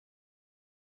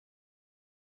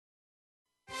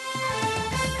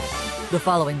The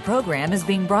following program is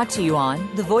being brought to you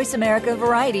on the Voice America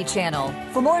Variety Channel.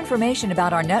 For more information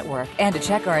about our network and to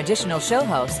check our additional show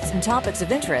hosts and topics of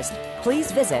interest,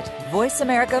 please visit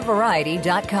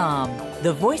voiceamericavariety.com.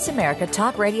 The Voice America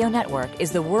Talk Radio Network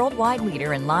is the worldwide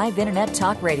leader in live Internet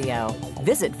talk radio.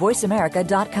 Visit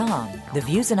voiceamerica.com. The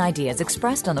views and ideas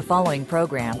expressed on the following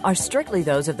program are strictly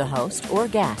those of the host or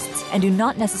guests and do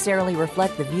not necessarily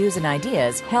reflect the views and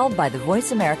ideas held by the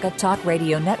Voice America Talk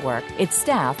Radio Network, its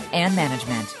staff, and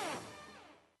management.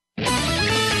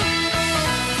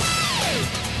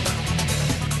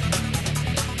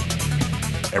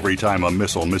 Every time a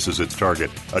missile misses its target,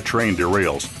 a train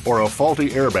derails, or a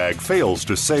faulty airbag fails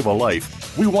to save a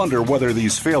life, we wonder whether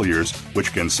these failures,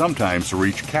 which can sometimes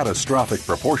reach catastrophic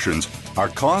proportions, are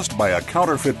caused by a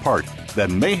counterfeit part that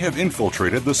may have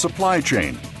infiltrated the supply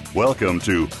chain. Welcome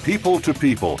to People,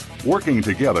 working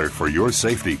together for your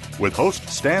safety with host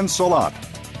Stan Salot.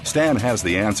 Stan has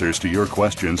the answers to your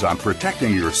questions on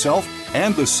protecting yourself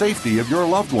and the safety of your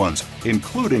loved ones,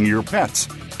 including your pets.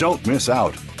 Don't miss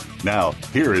out. Now,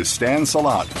 here is Stan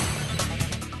Salot.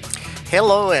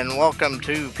 Hello and welcome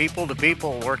to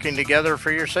People, working together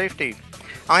for your safety.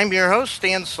 I'm your host,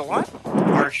 Stan Salot.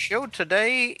 Our show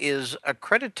today is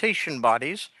accreditation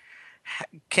bodies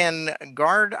can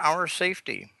guard our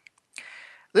safety.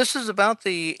 This is about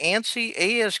the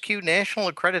ANSI-ASQ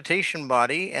National Accreditation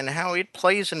Body and how it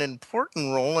plays an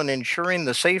important role in ensuring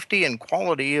the safety and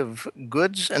quality of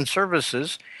goods and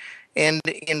services and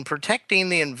in protecting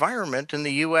the environment in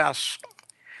the U.S.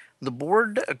 The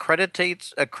board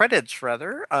accredits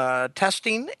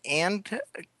testing and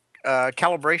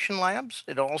calibration labs.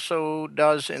 It also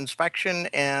does inspection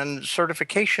and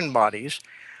certification bodies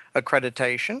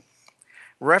accreditation,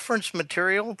 reference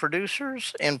material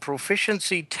producers, and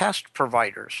proficiency test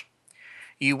providers.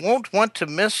 You won't want to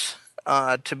miss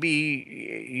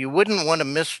you wouldn't want to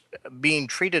miss being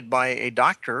treated by a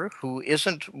doctor who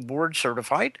isn't board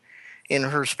certified in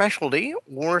her specialty,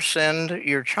 or send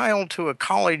your child to a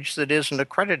college that isn't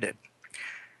accredited.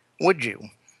 Would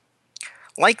you?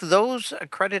 Like those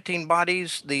accrediting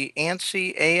bodies, the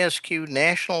ANSI-ASQ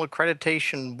National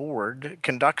Accreditation Board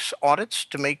conducts audits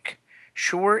to make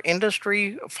sure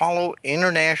industry follow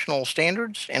international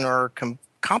standards and are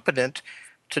competent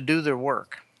to do their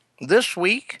work. This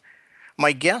week,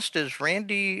 my guest is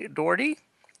Randy Dougherty,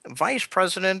 Vice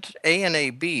President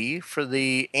ANAB for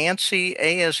the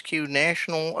ANSI-ASQ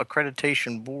National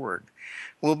Accreditation Board.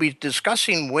 We'll be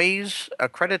discussing ways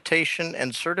accreditation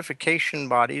and certification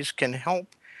bodies can help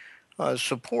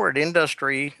support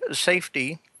industry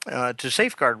safety, to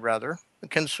safeguard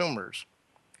consumers.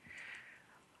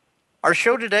 Our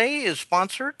show today is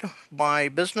sponsored by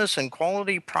Business and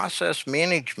Quality Process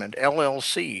Management,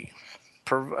 LLC,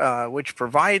 which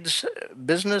provides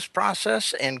business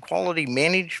process and quality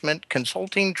management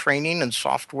consulting, training, and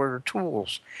software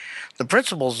tools. The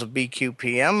principals of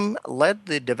BQPM led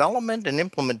the development and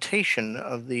implementation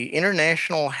of the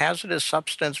International Hazardous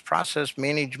Substance Process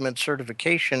Management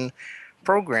Certification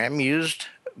Program used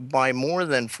by more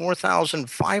than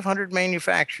 4,500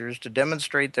 manufacturers to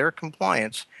demonstrate their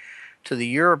compliance to the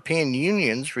European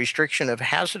Union's restriction of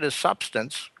hazardous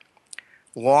substance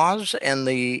laws and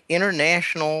the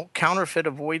International Counterfeit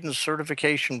Avoidance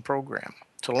Certification Program.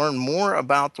 To learn more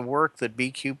about the work that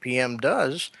BQPM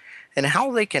does and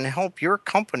how they can help your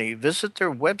company, visit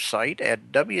their website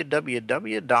at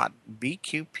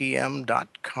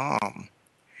www.bqpm.com.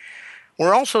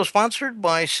 We're also sponsored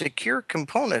by Secure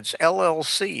Components,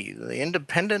 LLC, the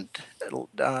independent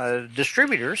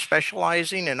distributor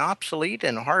specializing in obsolete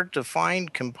and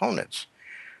hard-to-find components.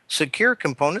 Secure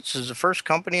Components is the first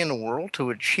company in the world to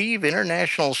achieve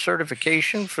international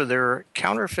certification for their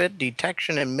counterfeit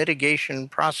detection and mitigation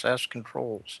process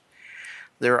controls.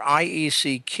 Their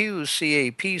IECQ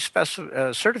CAP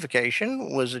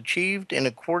certification was achieved in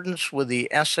accordance with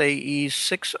the SAE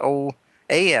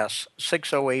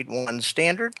 6081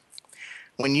 standard.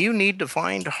 When you need to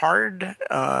find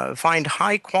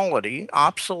high quality,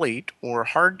 obsolete, or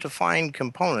hard to find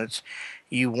components,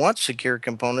 you want Secure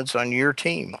Components on your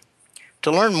team.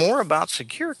 To learn more about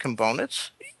Secure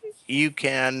Components, you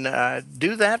can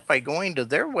do that by going to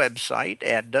their website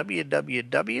at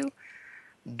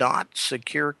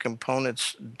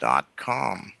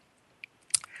www.securecomponents.com.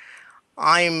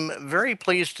 I'm very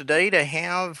pleased today to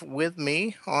have with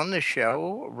me on the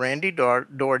show Randy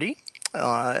Dougherty.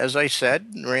 As I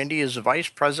said, Randy is the Vice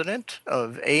President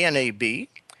of ANAB.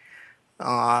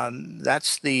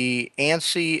 That's the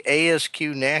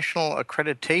ANSI-ASQ National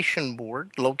Accreditation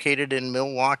Board located in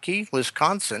Milwaukee,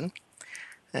 Wisconsin.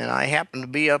 And I happen to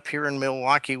be up here in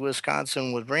Milwaukee,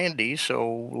 Wisconsin with Randy.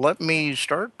 So let me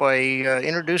start by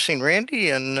introducing Randy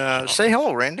and say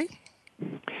hello, Randy.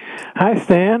 Hi,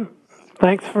 Stan.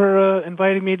 Thanks for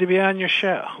inviting me to be on your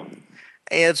show.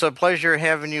 It's a pleasure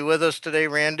having you with us today,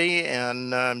 Randy,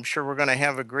 and I'm sure we're going to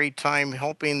have a great time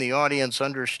helping the audience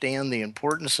understand the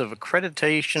importance of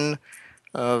accreditation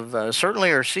of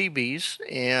certainly our CBs,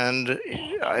 and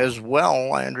as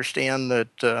well, I understand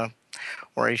that,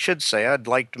 or I should say, I'd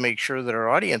like to make sure that our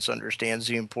audience understands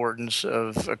the importance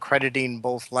of accrediting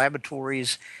both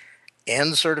laboratories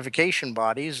and certification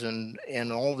bodies and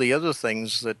all the other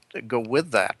things that go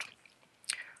with that.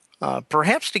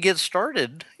 Perhaps to get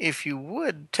started, if you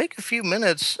would, take a few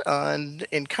minutes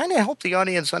and kind of help the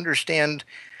audience understand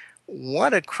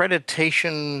what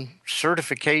accreditation,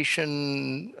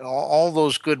 certification, all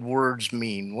those good words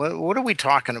mean. What are we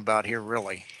talking about here,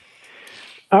 really?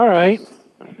 All right.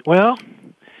 Well,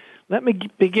 let me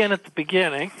begin at the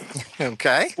beginning.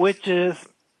 Okay. Which is,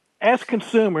 as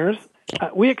consumers,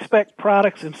 we expect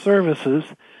products and services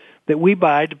that we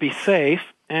buy to be safe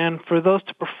and for those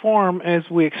to perform as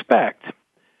we expect.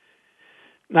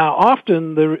 Now,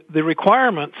 often the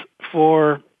requirements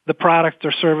for the product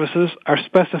or services are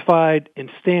specified in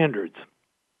standards.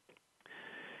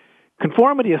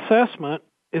 Conformity assessment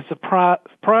is the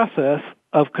process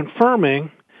of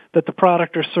confirming that the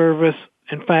product or service,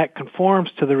 in fact,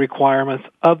 conforms to the requirements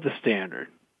of the standard.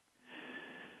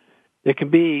 It can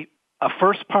be a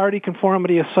first-party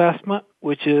conformity assessment,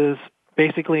 which is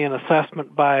basically an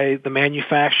assessment by the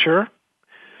manufacturer.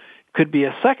 It could be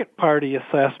a second-party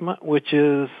assessment, which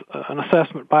is an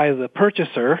assessment by the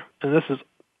purchaser, and this is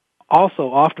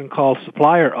also often called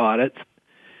supplier audits.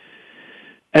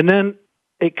 And then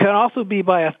it can also be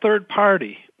by a third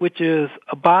party, which is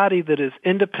a body that is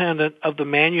independent of the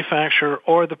manufacturer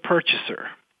or the purchaser.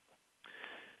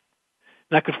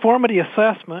 Now, conformity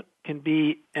assessment can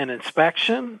be an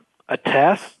inspection, a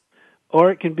test,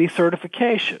 or it can be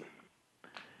certification.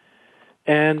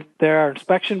 And there are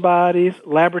inspection bodies,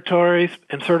 laboratories,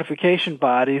 and certification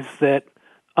bodies that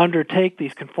undertake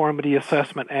these conformity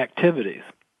assessment activities.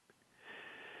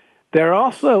 There are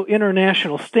also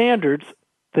international standards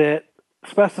that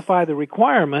specify the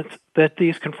requirements that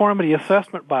these conformity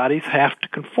assessment bodies have to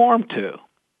conform to.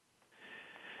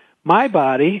 My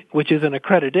body, which is an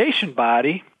accreditation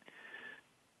body,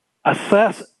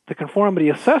 assess the conformity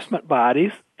assessment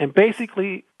bodies and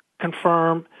basically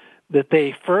confirm that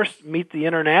they first meet the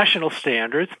international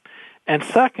standards, and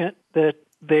second, that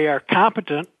they are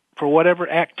competent for whatever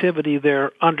activity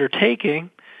they're undertaking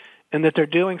and that they're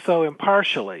doing so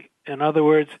impartially. In other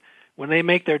words, when they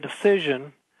make their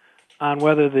decision on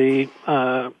whether the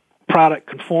product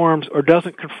conforms or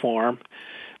doesn't conform,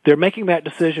 they're making that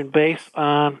decision based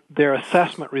on their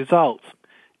assessment results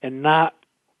and not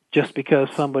just because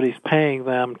somebody's paying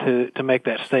them to make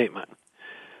that statement.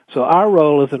 So our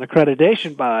role as an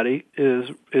accreditation body is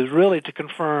really to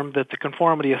confirm that the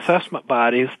conformity assessment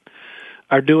bodies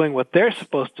are doing what they're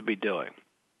supposed to be doing.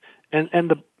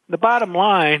 And the bottom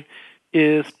line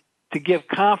is to give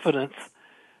confidence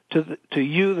to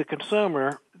you, the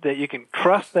consumer, that you can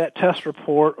trust that test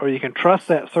report or you can trust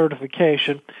that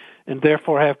certification and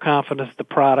therefore have confidence the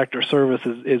product or service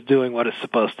is doing what it's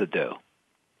supposed to do.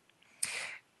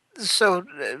 So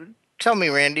tell me,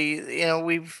 Randy, you know,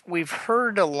 we've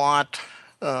heard a lot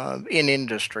in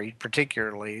industry,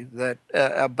 particularly, that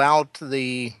about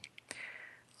the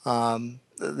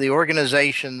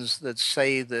organizations that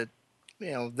say that,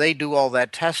 you know, they do all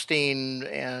that testing,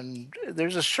 and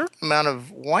there's a certain amount of,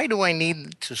 why do I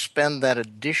need to spend that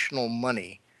additional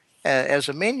money? As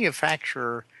a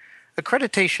manufacturer,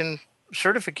 accreditation,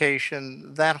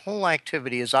 certification, that whole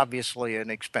activity is obviously an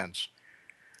expense.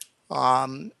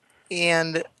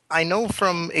 And I know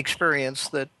from experience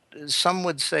that some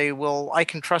would say, well, I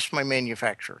can trust my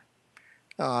manufacturer.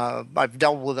 I've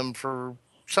dealt with them for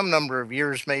some number of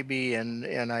years maybe,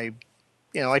 and I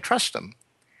trust them.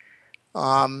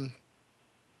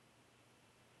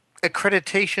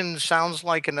 Accreditation sounds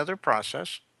like another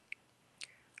process.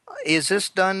 Is this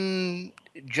done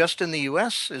just in the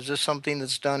U.S.? Is this something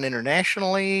that's done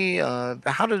internationally?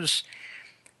 How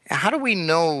do we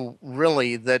know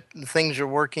really that things are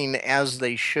working as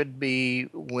they should be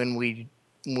when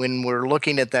we're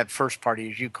looking at that first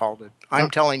party, as you called it? I'm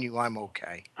telling you I'm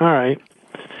okay. All right.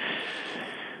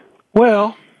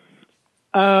 Well,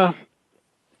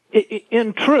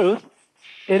 in truth,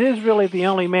 it is really the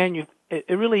only it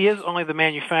really is only the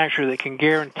manufacturer that can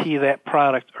guarantee that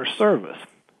product or service.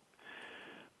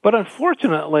 But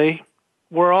unfortunately,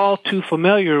 we're all too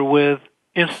familiar with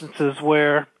instances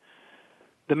where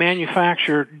the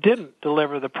manufacturer didn't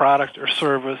deliver the product or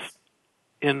service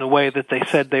in the way that they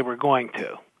said they were going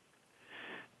to.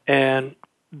 And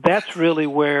that's really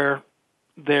where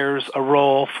there's a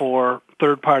role for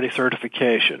third-party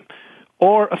certification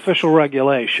or official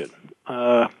regulation.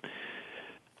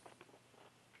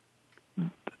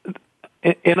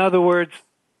 In other words,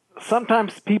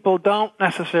 sometimes people don't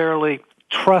necessarily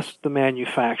trust the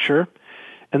manufacturer,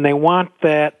 and they want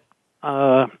that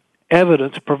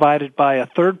evidence provided by a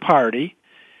third party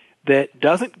that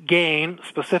doesn't gain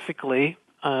specifically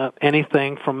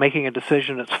anything from making a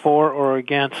decision that's for or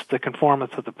against the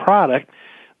conformance of the product.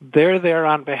 They're there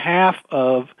on behalf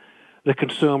of the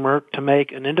consumer to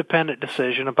make an independent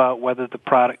decision about whether the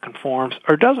product conforms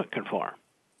or doesn't conform.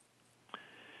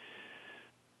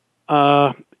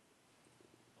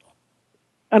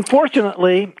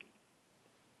 Unfortunately,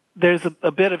 there's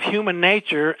a bit of human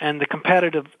nature, and the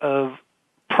competitive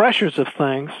pressures of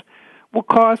things will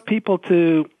cause people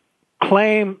to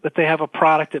claim that they have a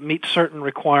product that meets certain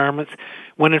requirements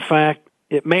when, in fact,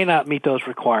 it may not meet those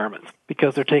requirements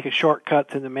because they're taking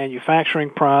shortcuts in the manufacturing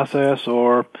process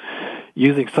or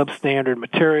using substandard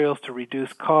materials to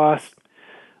reduce costs.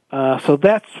 So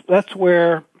that's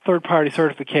where third-party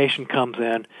certification comes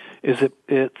in. Is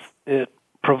it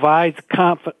provides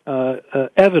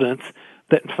evidence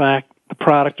that, in fact, the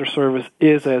product or service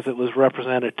is as it was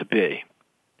represented to be.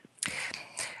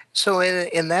 So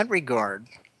in that regard,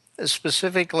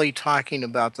 specifically talking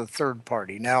about the third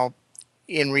party, now,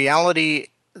 in reality,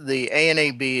 the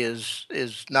ANAB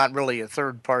is not really a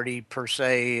third party per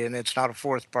se, and it's not a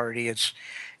fourth party. It's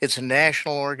a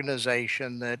national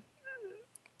organization that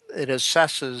it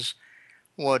assesses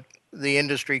what the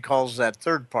industry calls that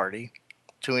third party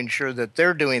to ensure that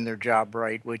they're doing their job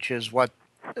right, which is what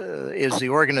is the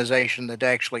organization that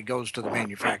actually goes to the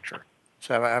manufacturer.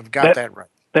 So I've got that right.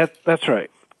 That's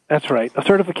right. That's right. A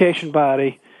certification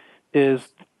body is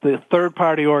the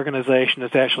third-party organization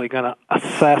that's actually going to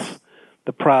assess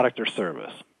the product or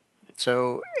service.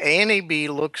 So ANAB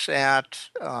looks at,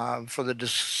 for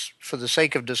the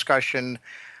sake of discussion,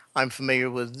 I'm familiar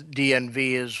with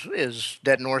DNV is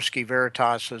Detnorsky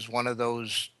Veritas is one of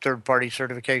those third-party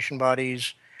certification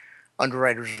bodies.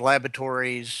 Underwriters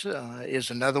Laboratories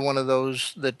is another one of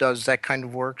those that does that kind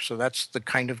of work. So that's the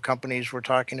kind of companies we're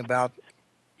talking about.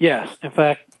 Yes. In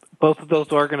fact, both of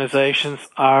those organizations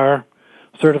are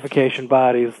certification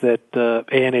bodies that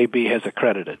ANAB has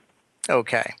accredited.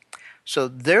 Okay. So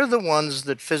they're the ones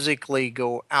that physically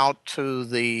go out to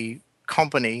the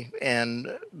company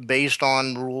and based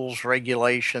on rules,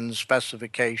 regulations,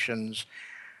 specifications,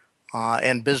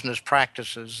 and business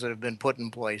practices that have been put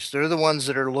in place. They're the ones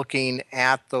that are looking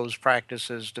at those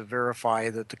practices to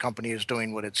verify that the company is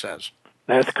doing what it says.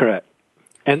 That's correct.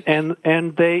 And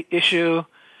they issue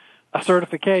a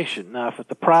certification. Now, if it's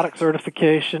a product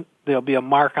certification, there'll be a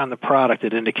mark on the product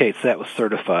that indicates that was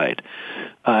certified.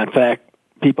 In fact,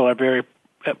 people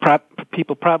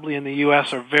probably in the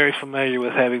U.S. are very familiar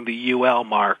with having the UL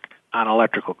mark on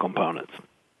electrical components.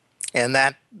 And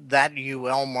that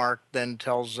UL mark then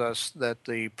tells us that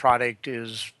the product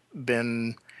has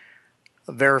been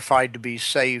verified to be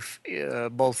safe,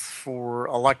 both for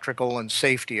electrical and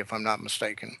safety, if I'm not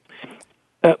mistaken.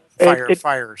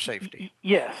 Fire safety.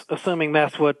 Yes, assuming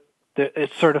that's what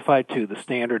it's certified to, the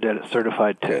standard that it's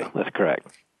certified to. Okay. That's correct.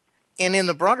 And in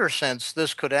the broader sense,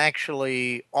 this could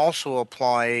actually also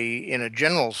apply, in a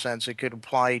general sense, it could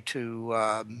apply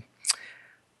to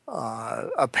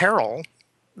apparel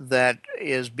that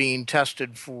is being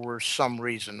tested for some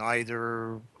reason,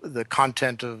 either the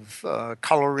content of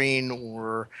coloring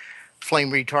or flame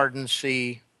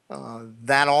retardancy.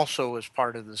 That also is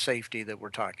part of the safety that we're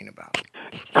talking about.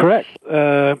 Correct.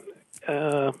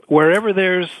 Wherever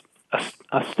there's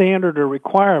a standard or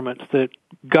requirements that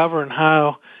govern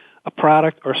how a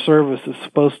product or service is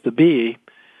supposed to be,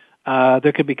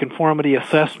 there could be conformity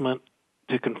assessment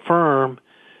to confirm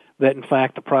that, in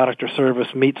fact, the product or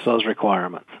service meets those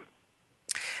requirements.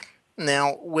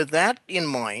 Now, with that in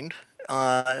mind,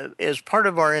 as part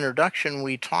of our introduction,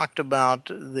 we talked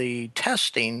about the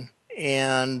testing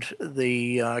and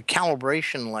the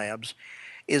calibration labs.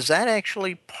 Is that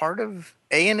actually part of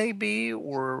ANAB,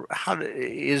 or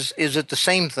is it the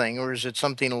same thing, or is it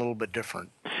something a little bit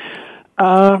different?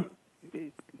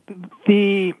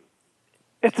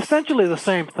 It's essentially the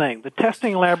same thing. The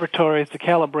testing laboratories, the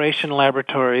calibration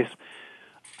laboratories,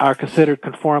 are considered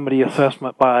conformity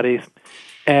assessment bodies,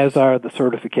 as are the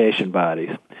certification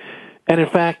bodies. And in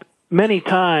fact, many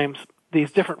times,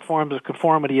 these different forms of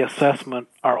conformity assessment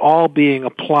are all being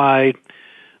applied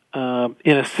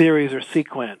in a series or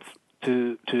sequence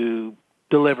to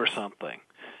deliver something.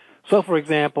 So, for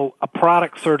example, a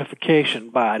product certification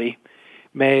body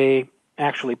may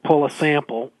actually pull a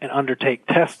sample and undertake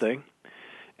testing,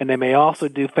 and they may also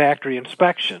do factory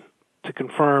inspection to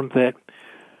confirm that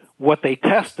what they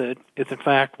tested is, in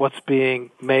fact, what's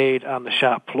being made on the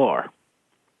shop floor.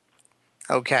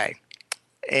 Okay.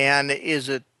 And is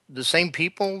it the same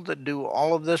people that do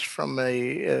all of this from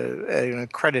an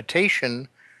accreditation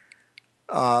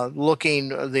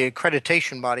the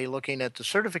accreditation body looking at the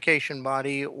certification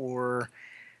body, or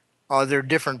are there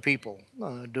different people?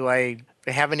 Do I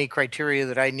have any criteria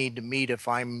that I need to meet if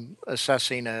I'm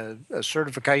assessing a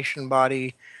certification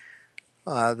body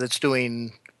that's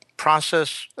doing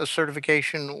process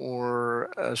certification,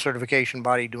 or a certification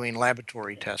body doing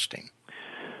laboratory testing?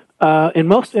 In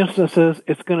most instances,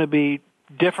 it's going to be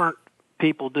different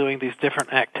people doing these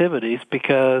different activities,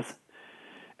 because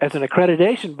as an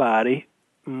accreditation body,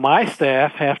 my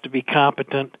staff have to be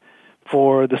competent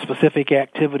for the specific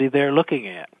activity they're looking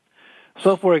at.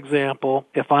 So, for example,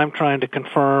 if I'm trying to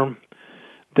confirm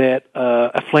that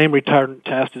a flame retardant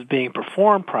test is being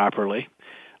performed properly,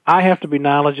 I have to be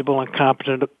knowledgeable and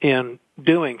competent in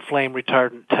doing flame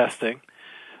retardant testing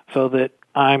so that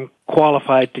I'm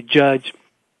qualified to judge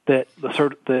that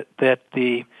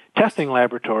the testing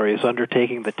laboratory is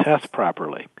undertaking the test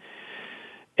properly.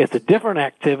 It's a different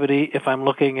activity if I'm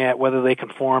looking at whether they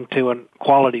conform to a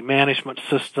quality management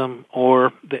system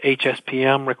or the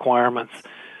HSPM requirements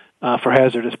for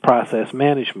hazardous process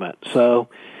management. So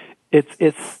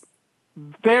it's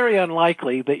very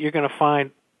unlikely that you're going to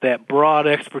find that broad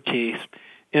expertise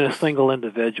in a single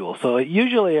individual. So it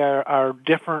usually are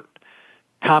different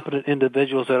competent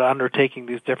individuals that are undertaking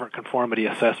these different conformity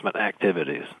assessment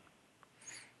activities.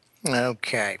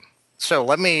 Okay. So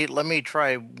let me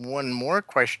try one more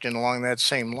question along that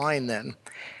same line then.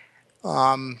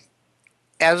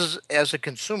 As a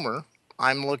consumer,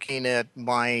 I'm looking at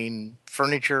buying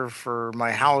furniture for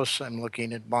my house. I'm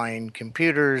looking at buying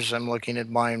computers. I'm looking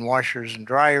at buying washers and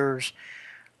dryers.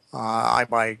 I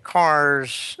buy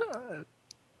cars.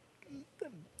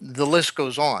 The list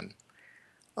goes on.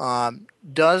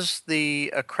 Does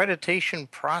the accreditation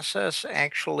process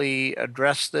actually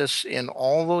address this in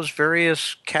all those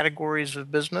various categories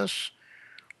of business,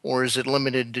 or is it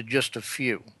limited to just a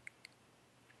few?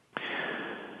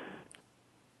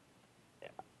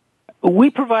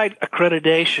 We provide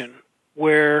accreditation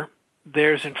where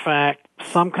there's, in fact,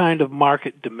 some kind of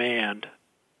market demand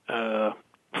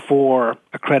for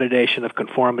accreditation of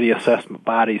conformity assessment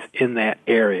bodies in that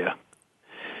area.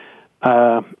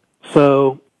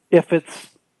 So if it's,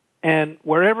 and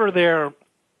wherever there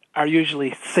are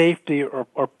usually safety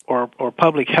or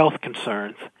public health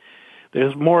concerns,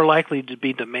 there's more likely to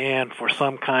be demand for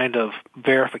some kind of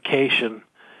verification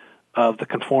of the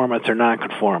conformance or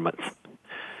nonconformance.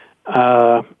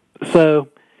 So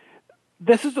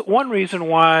this is one reason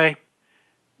why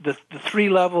the three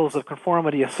levels of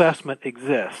conformity assessment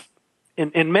exist.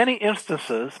 In many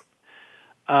instances,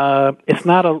 it's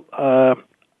not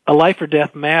a life or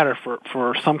death matter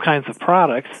for some kinds of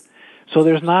products, so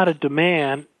there's not a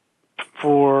demand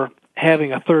for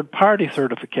having a third-party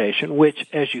certification, which,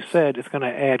 as you said, is going to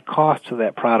add cost to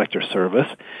that product or service.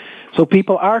 So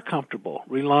people are comfortable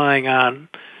relying on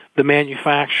the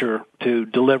manufacturer to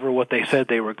deliver what they said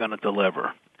they were going to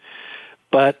deliver.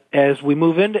 But as we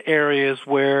move into areas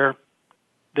where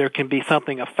there can be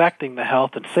something affecting the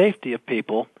health and safety of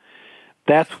people,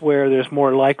 that's where there's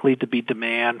more likely to be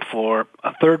demand for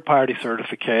a third-party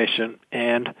certification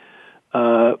and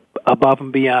above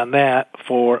and beyond that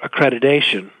for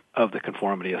accreditation of the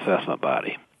conformity assessment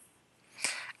body.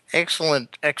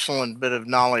 Excellent bit of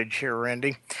knowledge here,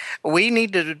 Randy. We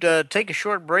need to take a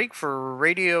short break for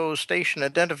radio station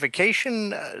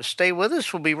identification. Stay with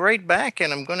us. We'll be right back,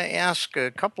 and I'm going to ask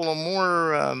a couple of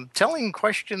more telling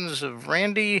questions of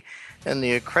Randy and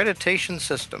the accreditation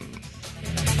system.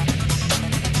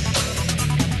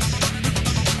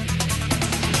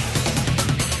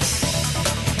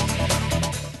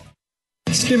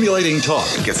 Stimulating talk.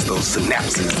 It gets those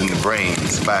synapses in the brain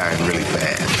firing really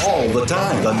fast. All the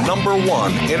time. The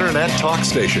 #1 Internet talk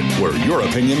station where your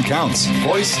opinion counts.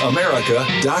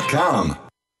 VoiceAmerica.com.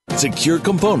 Secure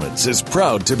Components is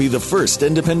proud to be the first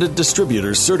independent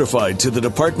distributor certified to the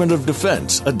Department of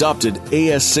Defense adopted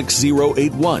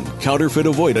AS6081 counterfeit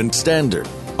avoidance standard.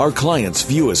 Our clients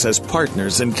view us as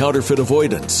partners in counterfeit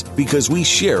avoidance because we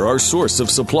share our source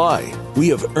of supply. We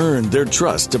have earned their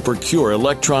trust to procure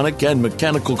electronic and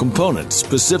mechanical components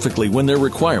specifically when their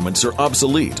requirements are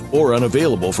obsolete or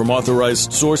unavailable from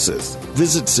authorized sources.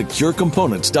 Visit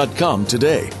securecomponents.com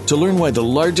today to learn why the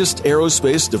largest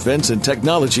aerospace, defense, and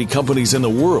technology companies in the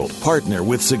world partner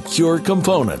with Secure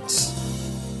Components.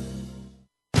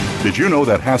 Did you know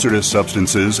that hazardous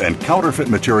substances and counterfeit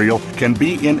material can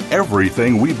be in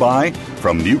everything we buy?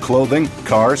 From new clothing,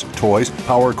 cars, toys,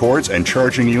 power cords, and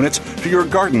charging units to your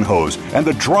garden hose and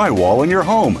the drywall in your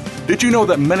home. Did you know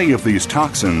that many of these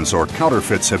toxins or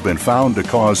counterfeits have been found to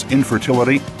cause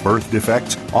infertility, birth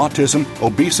defects, autism,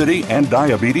 obesity, and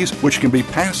diabetes, which can be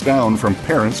passed down from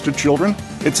parents to children?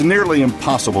 It's nearly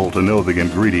impossible to know the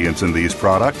ingredients in these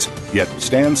products, yet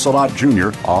Stan Salot Jr.,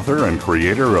 author and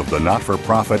creator of the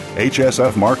not-for-profit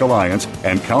HSF Mark Alliance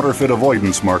and Counterfeit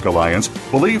Avoidance Mark Alliance,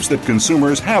 believes that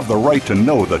consumers have the right to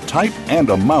know the type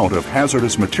and amount of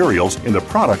hazardous materials in the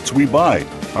products we buy.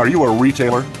 Are you a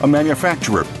retailer, a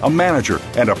manufacturer, a manager,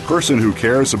 and a person who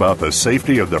cares about the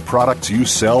safety of the products you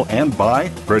sell and buy?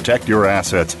 Protect your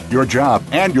assets, your job,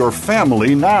 and your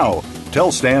family now.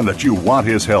 Tell Stan that you want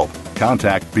his help.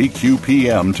 Contact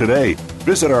BQPM today.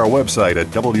 Visit our website at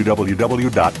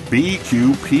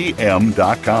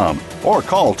www.bqpm.com or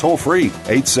call toll-free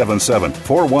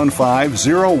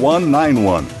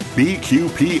 877-415-0191.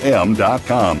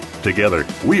 bqpm.com. Together,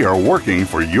 we are working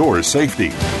for your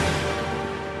safety.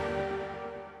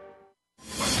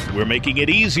 We're making it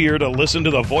easier to listen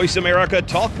to the Voice America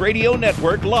Talk Radio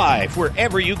Network live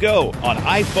wherever you go on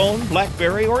iPhone,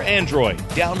 BlackBerry, or Android.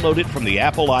 Download it from the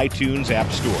Apple iTunes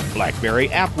App Store, BlackBerry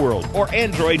App World, or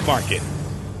Android Market.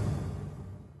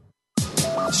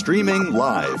 Streaming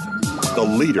live,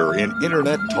 the leader in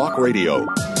Internet talk radio,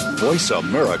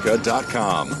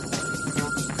 voiceamerica.com.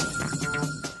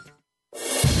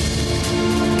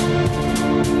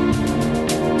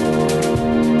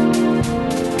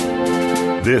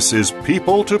 This is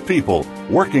People to People,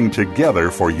 working together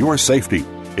for your safety.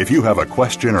 If you have a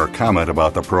question or comment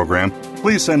about the program,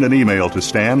 please send an email to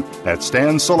Stan at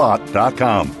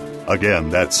stansalot.com. Again,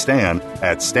 that's Stan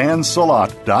at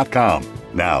stansalot.com.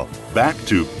 Now, back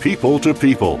to People,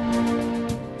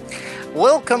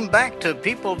 Welcome back to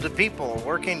People,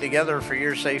 working together for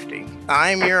your safety.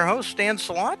 I'm your host, Stan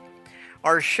Salot.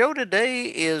 Our show today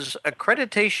is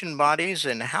accreditation bodies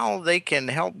and how they can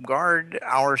help guard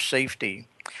our safety.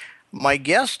 My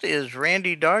guest is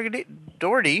Randy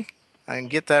Dougherty. I can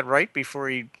get that right before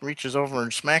he reaches over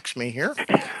and smacks me here.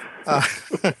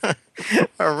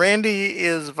 Randy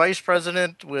is vice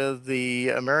president with the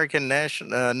American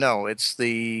National.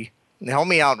 Help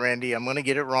me out, Randy. I'm going to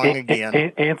get it wrong again.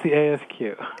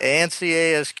 ANSI-ASQ.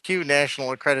 ANSI-ASQ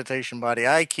National Accreditation Body.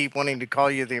 I keep wanting to call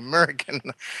you the American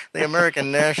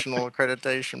National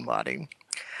Accreditation Body.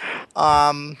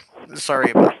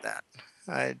 Sorry about that.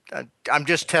 I'm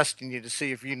just testing you to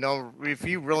see if you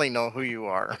really know who you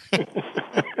are.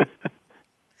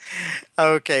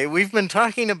 Okay, we've been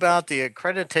talking about the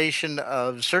accreditation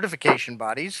of certification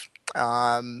bodies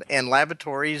and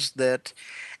laboratories that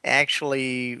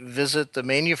actually visit the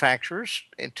manufacturers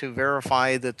to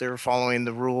verify that they're following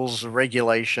the rules, the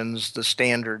regulations, the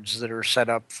standards that are set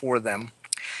up for them.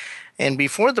 And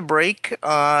before the break,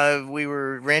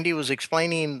 Randy was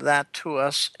explaining that to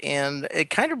us, and it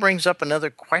kind of brings up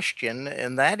another question,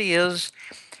 and that is,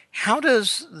 how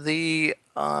does the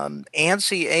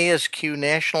ANSI-ASQ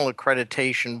National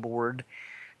Accreditation Board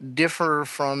differ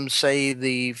from, say,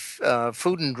 the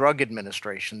Food and Drug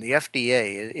Administration, the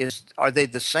FDA? Are they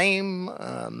the same?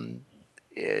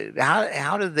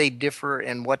 How do they differ,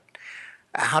 and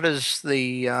how does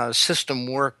the system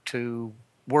work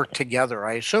together?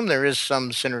 I assume there is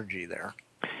some synergy there.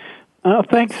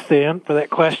 Thanks, Stan, for that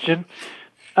question.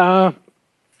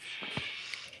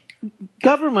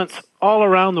 Governments all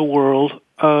around the world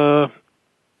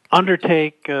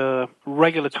undertake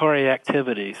regulatory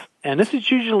activities, and this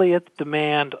is usually at the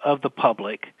demand of the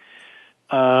public.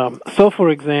 So, for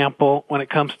example, when it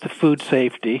comes to food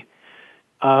safety,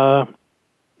 the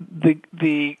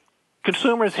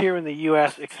consumers here in the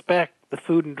U.S. expect the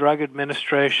Food and Drug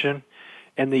Administration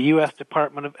and the U.S.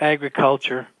 Department of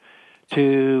Agriculture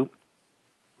to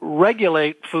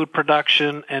regulate food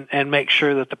production and make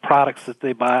sure that the products that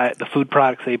they buy, the food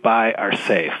products they buy, are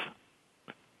safe.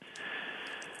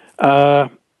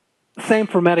 Same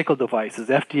for medical devices.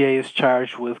 FDA is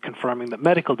charged with confirming that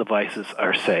medical devices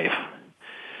are safe.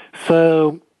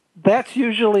 So that's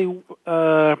usually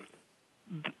that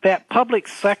public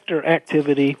sector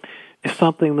activity is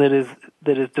something that is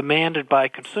demanded by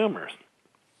consumers.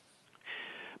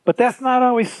 But that's not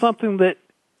always something that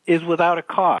is without a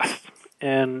cost,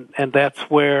 and that's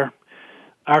where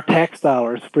our tax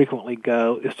dollars frequently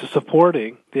go, is to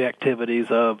supporting the activities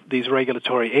of these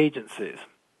regulatory agencies.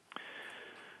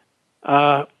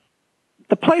 The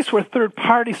place where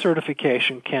third-party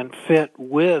certification can fit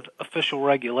with official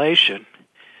regulation,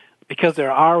 because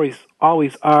there always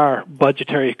are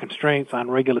budgetary constraints on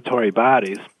regulatory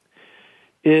bodies,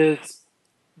 is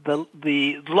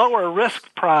the lower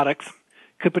risk products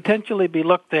could potentially be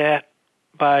looked at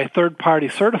by third-party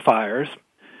certifiers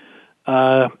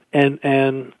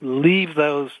and leave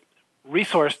those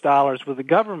resource dollars with the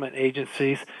government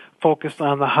agencies focused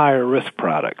on the higher risk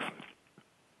products.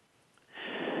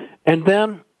 And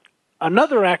then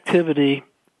another activity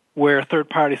where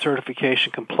third-party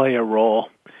certification can play a role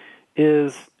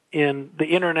is in the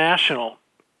international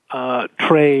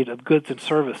trade of goods and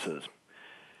services.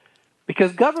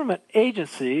 Because government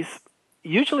agencies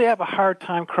usually have a hard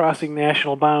time crossing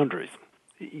national boundaries.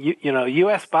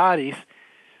 U.S. bodies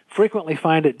frequently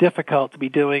find it difficult to be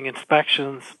doing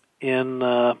inspections in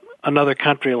another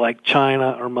country like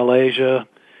China or Malaysia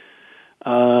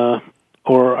or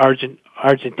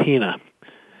Argentina.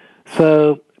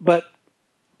 But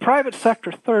private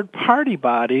sector third-party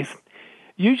bodies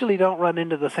usually don't run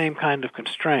into the same kind of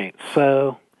constraints.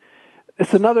 So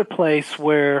it's another place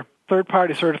where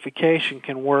third-party certification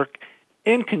can work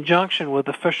in conjunction with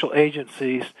official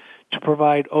agencies to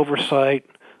provide oversight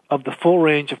of the full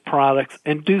range of products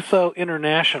and do so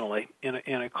internationally in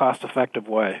a cost-effective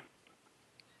way.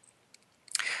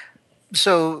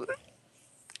 So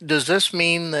does this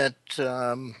mean that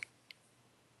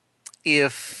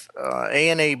if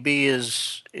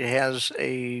ANAB has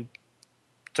a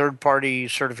third-party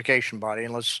certification body,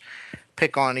 and let's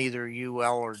pick on either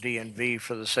UL or DNV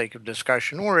for the sake of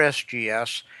discussion, or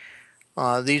SGS,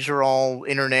 these are all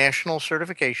international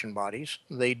certification bodies.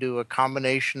 They do a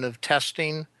combination of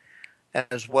testing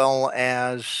as well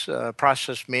as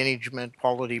process management,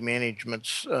 quality management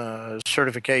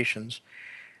certifications,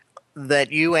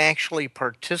 that you actually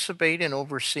participate in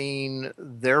overseeing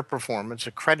their performance,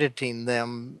 accrediting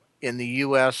them in the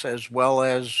U.S. as well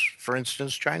as, for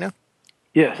instance, China?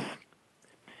 Yes.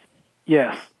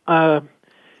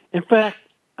 In fact,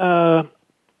 another,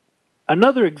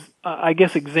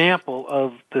 example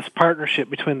of this partnership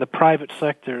between the private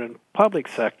sector and public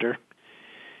sector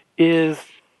is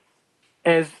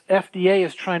as FDA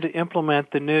is trying to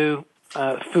implement the new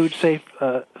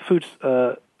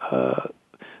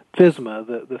FISMA,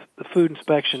 the Food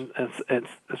Inspection and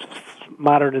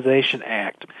Modernization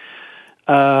Act.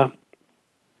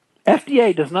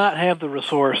 FDA does not have the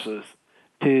resources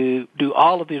to do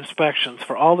all of the inspections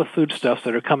for all the foodstuffs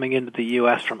that are coming into the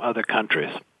U.S. from other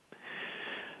countries.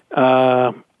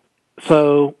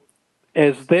 So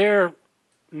as they're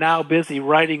now busy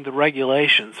writing the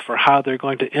regulations for how they're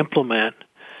going to implement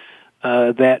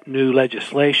that new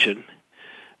legislation,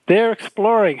 they're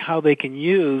exploring how they can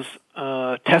use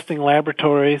testing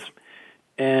laboratories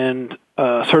and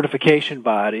certification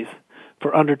bodies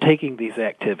for undertaking these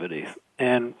activities.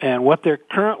 And what they're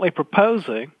currently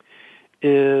proposing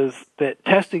is that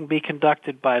testing be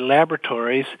conducted by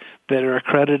laboratories that are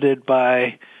accredited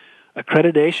by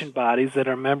accreditation bodies that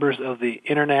are members of the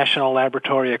International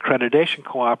Laboratory Accreditation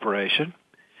Cooperation,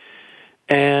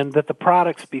 and that the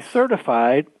products be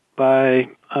certified by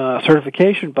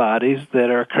certification bodies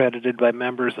that are accredited by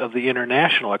members of the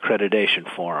International Accreditation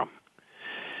Forum.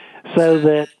 So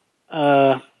that,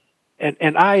 and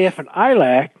IF and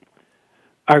ILAC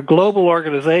are global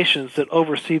organizations that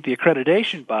oversee the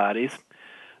accreditation bodies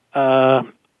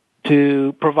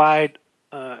to provide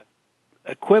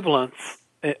equivalence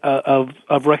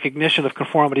of recognition of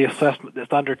conformity assessment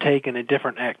that's undertaken in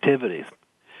different activities.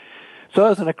 So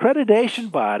as an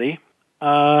accreditation body,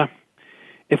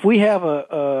 if we have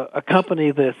a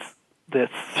company that's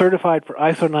certified for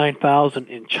ISO 9000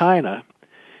 in China,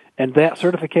 and that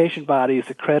certification body is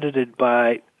accredited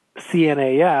by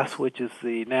CNAS, which is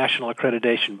the national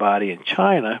accreditation body in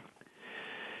China,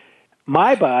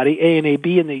 my body,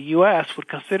 ANAB in the U.S., would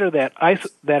consider that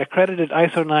accredited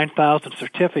ISO 9000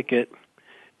 certificate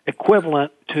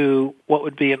equivalent to what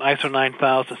would be an ISO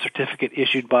 9000 certificate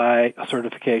issued by a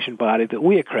certification body that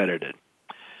we accredited.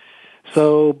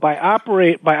 So by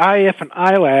IF and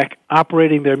ILAC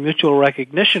operating their mutual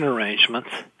recognition arrangements,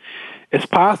 it's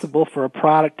possible for a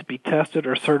product to be tested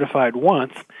or certified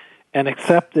once and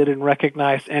accepted and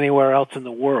recognized anywhere else in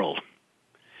the world.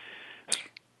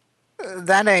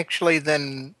 That actually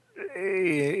then,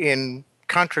 in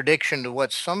contradiction to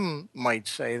what some might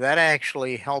say, that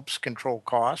actually helps control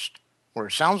cost, or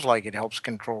it sounds like it helps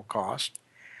control cost,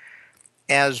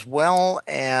 as well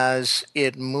as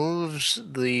it moves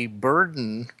the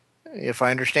burden, if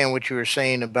I understand what you were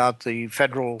saying about the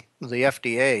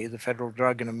FDA, the Federal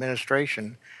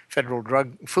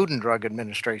Food and Drug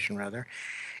Administration, rather,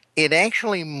 it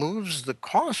actually moves the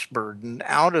cost burden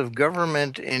out of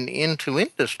government and into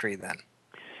industry then.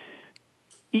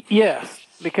 Yes,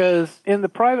 because in the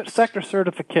private sector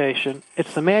certification,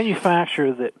 it's the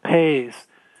manufacturer that pays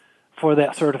for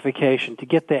that certification, to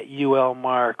get that UL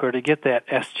mark or to get that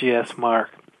SGS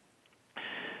mark.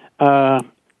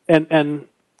 And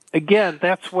again,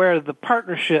 that's where the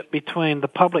partnership between the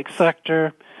public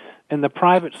sector and the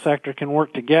private sector can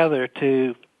work together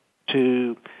to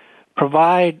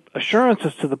provide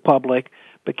assurances to the public,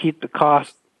 but keep the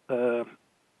cost at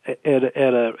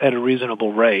a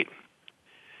reasonable rate.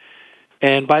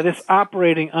 And by this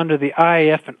operating under the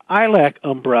IAF and ILAC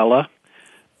umbrella,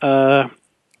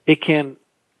 it can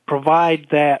provide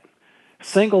that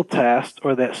single test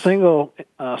or that single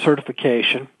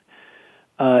certification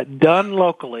done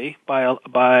locally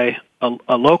by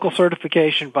a local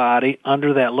certification body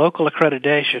under that local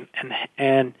accreditation,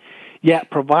 and yet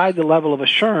provide the level of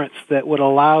assurance that would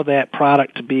allow that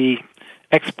product to be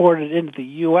exported into the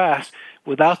U.S.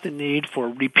 without the need for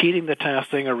repeating the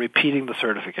testing or repeating the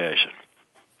certification.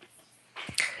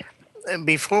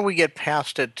 Before we get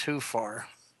past it too far,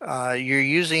 you're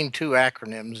using two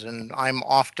acronyms, and I'm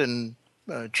often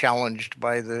challenged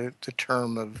by the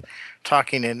term of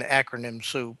talking in acronym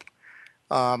soup.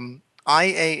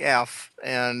 IAF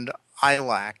and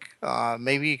ILAC,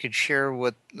 maybe you could share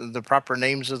what the proper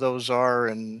names of those are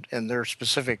and their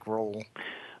specific role.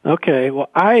 Okay, well,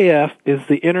 IAF is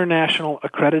the International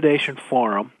Accreditation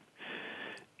Forum,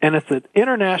 and it's an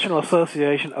international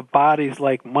association of bodies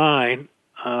like mine,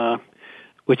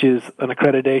 which is an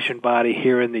accreditation body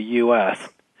here in the U.S.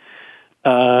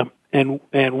 And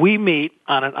we meet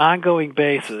on an ongoing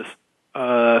basis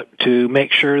to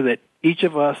make sure that each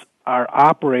of us are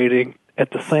operating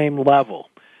at the same level,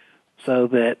 so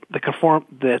that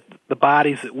the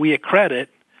bodies that we accredit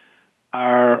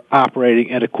are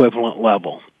operating at equivalent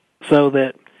level, so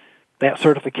that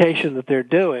certification that they're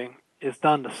doing is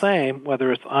done the same,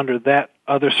 whether it's under that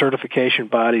other certification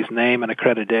body's name and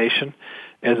accreditation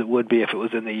as it would be if it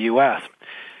was in the U.S.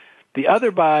 The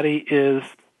other body is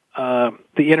the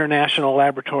International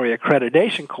Laboratory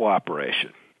Accreditation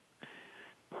Cooperation.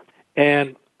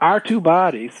 And our two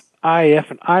bodies, IAF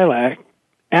and ILAC,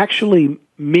 actually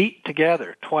meet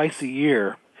together twice a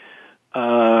year.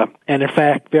 And in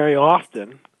fact, very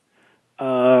often,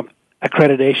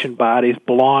 accreditation bodies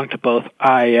belong to both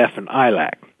IAF and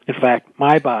ILAC. In fact,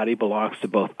 my body belongs to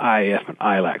both IAF and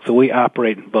ILAC, so we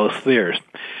operate in both spheres.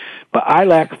 But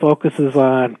ILAC focuses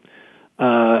on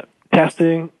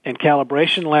testing and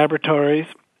calibration laboratories,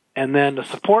 and then the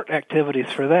support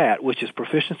activities for that, which is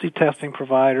proficiency testing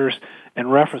providers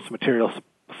and reference materials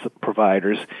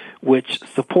providers, which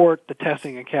support the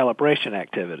testing and calibration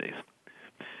activities.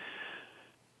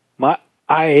 My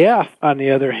IAF, on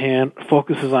the other hand,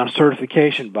 focuses on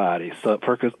certification bodies. So it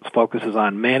focuses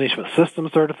on management system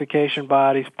certification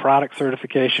bodies, product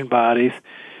certification bodies,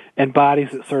 and bodies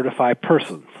that certify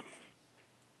persons.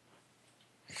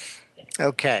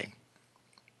 Okay.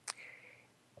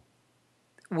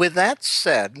 With that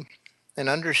said, and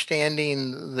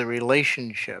understanding the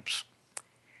relationships,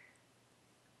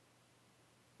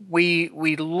 we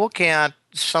look at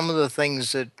some of the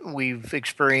things that we've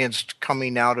experienced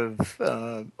coming out of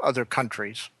other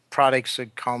countries, products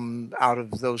that come out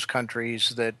of those countries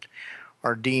that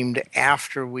are deemed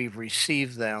after we've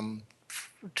received them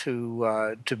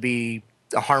to be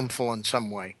harmful in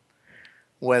some way,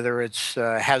 whether it's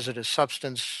a hazardous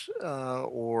substance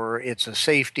or it's a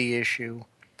safety issue.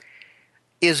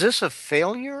 Is this a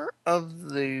failure of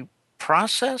the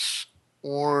process,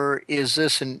 or is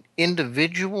this an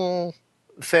individual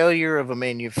failure of a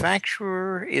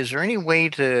manufacturer? Is there any way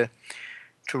to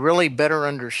really better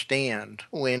understand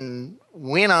when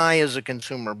I as a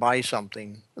consumer buy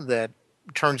something that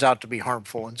turns out to be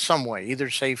harmful in some way, either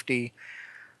safety,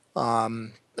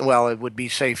 well, it would be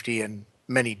safety in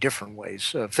many different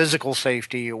ways, physical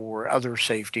safety or other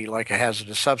safety like a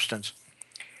hazardous substance.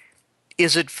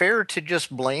 Is it fair to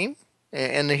just blame?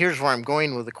 And here's where I'm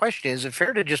going with the question. Is it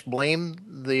fair to just blame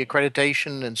the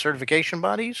accreditation and certification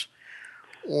bodies?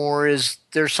 Or is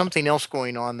there something else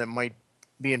going on that might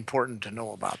be important to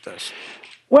know about this?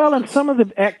 Well, in some of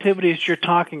the activities you're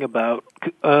talking about,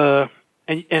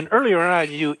 and earlier on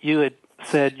you had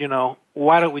said,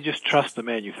 why don't we just trust the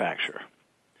manufacturer?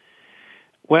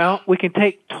 Well, we can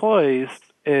take toys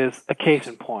as a case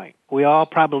in point. We all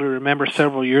probably remember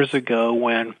several years ago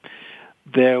when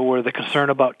there were the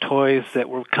concern about toys that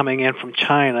were coming in from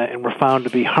China and were found to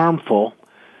be harmful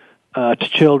to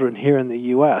children here in the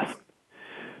U.S.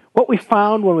 What we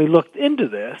found when we looked into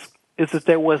this is that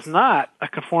there was not a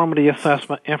conformity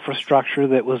assessment infrastructure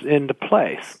that was into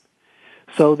place.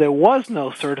 So there was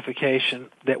no certification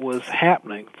that was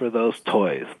happening for those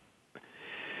toys.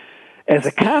 As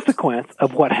a consequence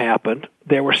of what happened,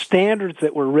 there were standards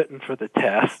that were written for the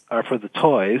tests, or for the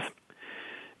toys,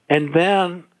 and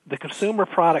then the Consumer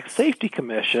Product Safety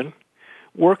Commission,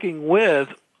 working with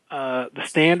the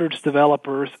standards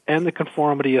developers and the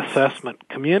conformity assessment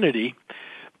community,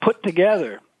 put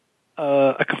together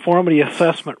a conformity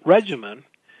assessment regimen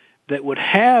that would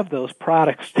have those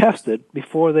products tested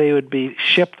before they would be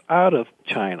shipped out of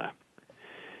China.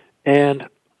 And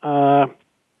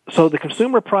so the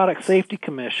Consumer Product Safety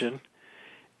Commission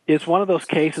is one of those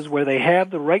cases where they have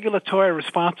the regulatory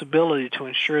responsibility to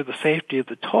ensure the safety of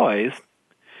the toys,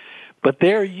 but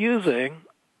they're using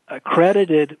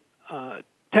accredited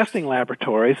testing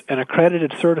laboratories and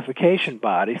accredited certification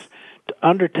bodies to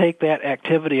undertake that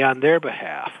activity on their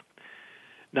behalf.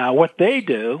 Now, what they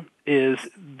do is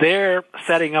they're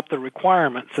setting up the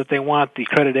requirements that they want the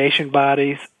accreditation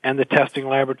bodies and the testing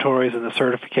laboratories and the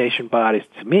certification bodies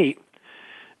to meet,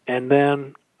 and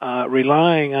then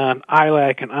relying on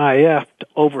ILAC and IF to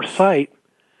oversight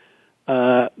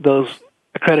those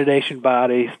accreditation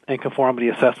bodies and conformity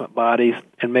assessment bodies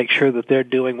and make sure that they're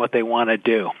doing what they want to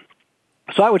do.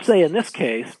 So I would say in this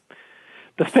case,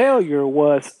 the failure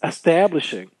was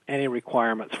establishing any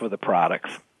requirements for the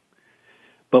products.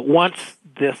 But once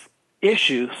this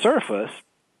issue surfaced,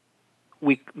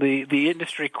 the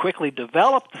industry quickly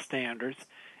developed the standards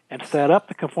and set up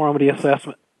the conformity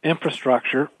assessment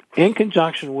infrastructure in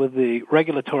conjunction with the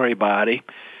regulatory body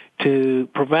to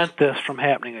prevent this from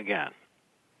happening again.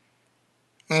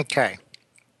 Okay.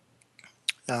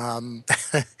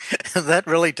 That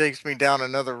really takes me down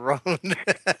another road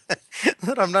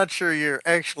that I'm not sure you're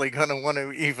actually going to want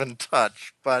to even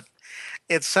touch. But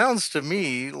it sounds to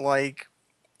me like,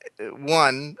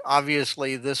 one,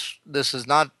 obviously this is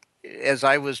not, as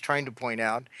I was trying to point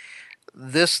out,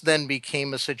 this then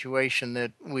became a situation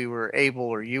that we were able,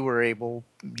 or you were able,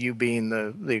 you being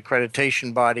the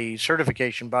accreditation body,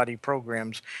 certification body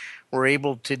programs, were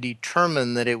able to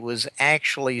determine that it was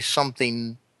actually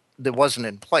something that wasn't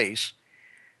in place.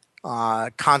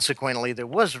 Consequently, there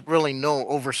was really no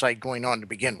oversight going on to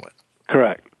begin with.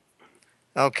 Correct.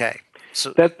 Okay.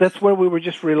 So that's where we were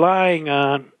just relying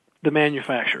on the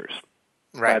manufacturers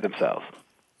right. by themselves.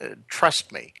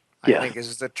 Trust me, I think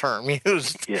is the term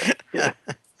used. Yeah.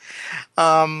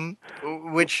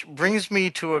 Which brings me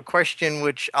to a question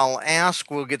which I'll ask.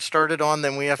 We'll get started on,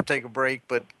 then we have to take a break,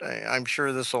 but I'm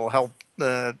sure this will help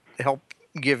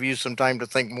give you some time to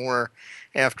think more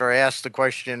after I ask the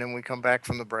question and we come back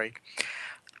from the break.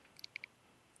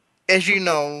 As you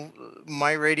know,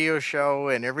 my radio show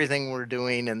and everything we're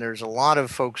doing, and there's a lot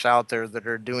of folks out there that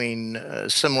are doing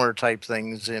similar type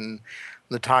things in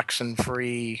the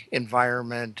toxin-free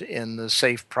environment, in the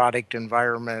safe product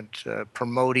environment,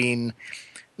 promoting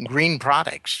green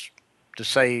products. To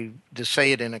say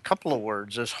it in a couple of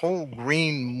words, this whole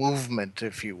green movement,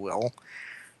 if you will,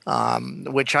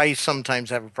 which I sometimes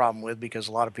have a problem with because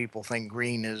a lot of people think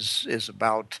green is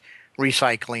about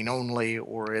recycling only,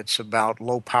 or it's about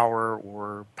low power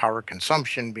or power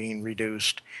consumption being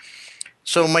reduced.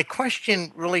 So my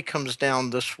question really comes down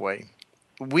this way.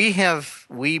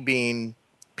 We being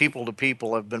people to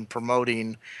people have been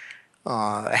promoting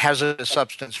Hazardous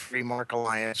Substance Free Mark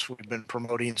Alliance. We've been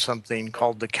promoting something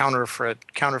called the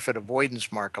Counterfeit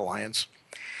Avoidance Mark Alliance.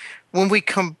 When we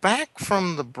come back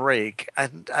from the break,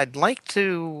 I'd like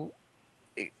to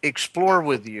explore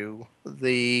with you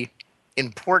the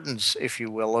importance, if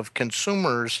you will, of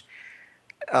consumers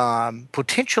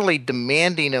potentially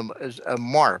demanding a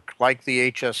mark like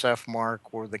the HSF mark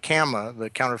or the CAMA, the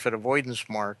Counterfeit Avoidance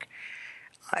Mark,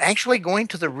 actually going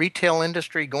to the retail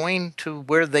industry, going to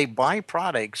where they buy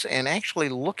products and actually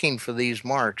looking for these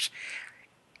marks.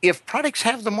 If products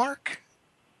have the mark,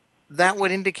 that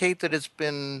would indicate that it's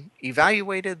been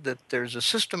evaluated, that there's a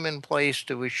system in place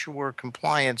to assure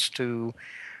compliance to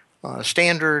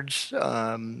standards,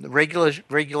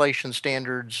 regulation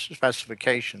standards,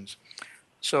 specifications.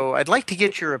 So I'd like to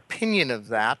get your opinion of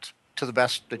that to the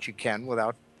best that you can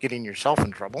without getting yourself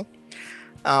in trouble.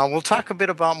 We'll talk a bit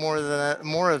about more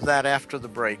of that after the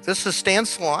break. This is Stan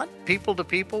Salot, people to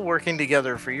people, working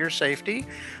together for your safety.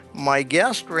 My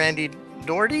guest, Randy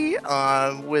Dougherty,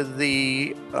 with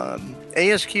the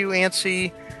ASQ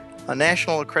ANSI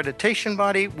National Accreditation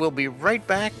Body. We'll be right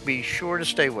back. Be sure to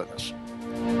stay with us.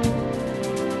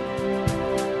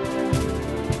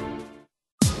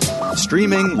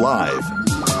 Streaming live,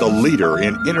 the leader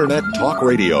in Internet Talk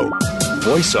Radio,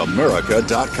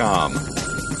 VoiceAmerica.com.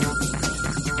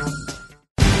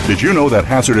 Did you know that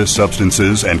hazardous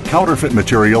substances and counterfeit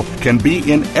material can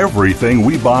be in everything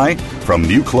we buy? From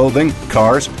new clothing,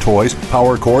 cars, toys,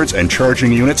 power cords, and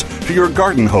charging units to your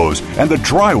garden hose and the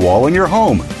drywall in your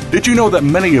home. Did you know that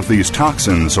many of these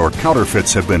toxins or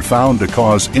counterfeits have been found to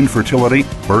cause infertility,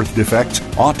 birth defects,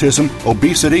 autism,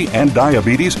 obesity, and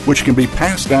diabetes, which can be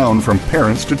passed down from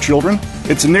parents to children?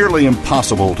 It's nearly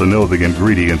impossible to know the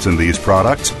ingredients in these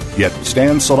products, yet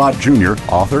Stan Salot Jr.,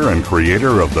 author and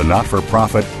creator of the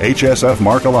not-for-profit HSF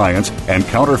Mark Alliance and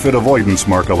Counterfeit Avoidance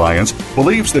Mark Alliance,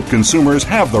 believes that consumers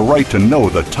have the right to know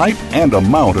the type and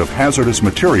amount of hazardous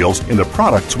materials in the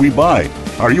products we buy.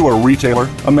 Are you a retailer,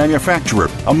 a manufacturer,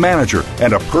 a manager,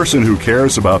 and a person who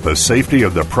cares about the safety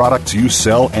of the products you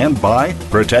sell and buy?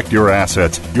 Protect your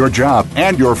assets, your job,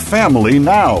 and your family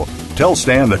now. Tell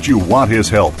Stan that you want his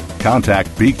help. Contact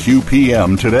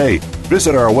BQPM today.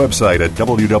 Visit our website at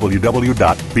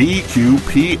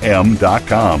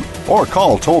www.bqpm.com or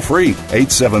call toll-free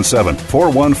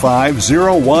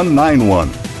 877-415-0191.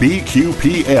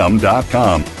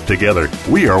 bqpm.com. Together,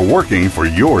 we are working for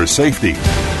your safety.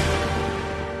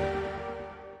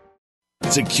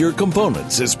 Secure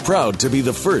Components is proud to be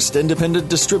the first independent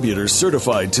distributor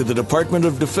certified to the Department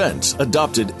of Defense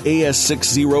adopted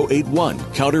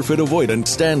AS6081 Counterfeit Avoidance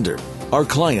Standard. Our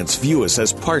clients view us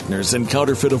as partners in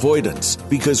counterfeit avoidance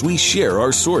because we share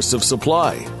our source of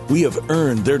supply. We have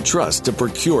earned their trust to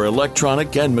procure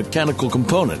electronic and mechanical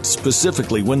components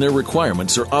specifically when their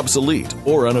requirements are obsolete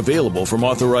or unavailable from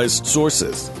authorized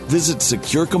sources. Visit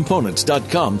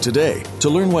securecomponents.com today to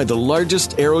learn why the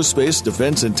largest aerospace,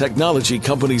 defense, and technology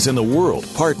companies in the world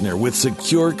partner with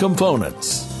Secure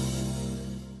Components.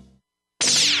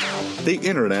 The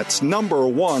Internet's number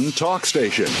one talk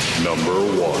station. Number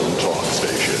one talk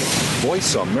station.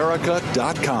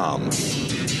 VoiceAmerica.com.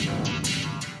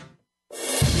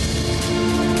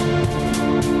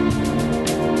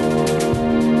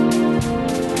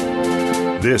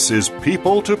 This is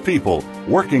People to People,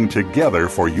 working together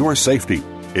for your safety.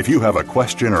 If you have a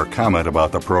question or comment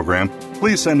about the program,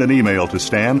 please send an email to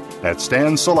Stan at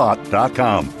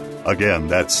stansalot.com. Again,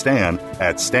 that's Stan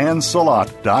at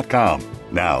stansalot.com.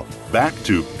 Now, back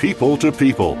to People,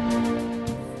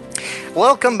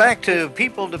 Welcome back to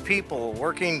People,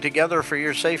 working together for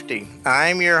your safety.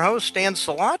 I'm your host, Stan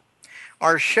Salot.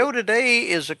 Our show today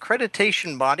is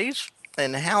accreditation bodies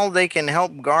and how they can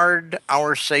help guard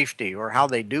our safety, or how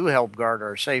they do help guard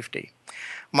our safety.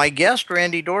 My guest,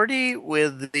 Randy Dougherty,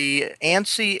 with the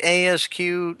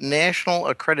ANSI-ASQ National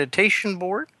Accreditation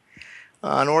Board,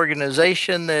 an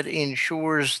organization that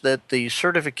ensures that the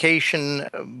certification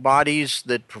bodies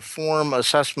that perform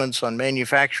assessments on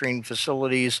manufacturing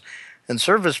facilities and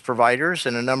service providers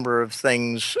and a number of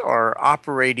things are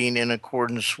operating in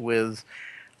accordance with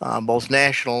both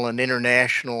national and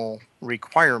international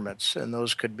requirements. And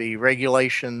those could be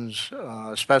regulations,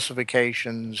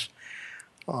 specifications,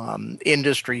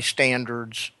 industry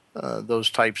standards,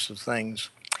 those types of things.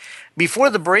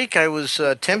 Before the break, I was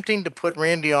attempting to put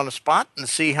Randy on a spot and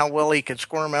see how well he could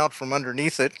squirm out from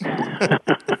underneath it.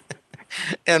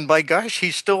 And by gosh,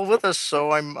 he's still with us, so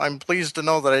I'm pleased to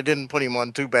know that I didn't put him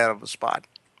on too bad of a spot.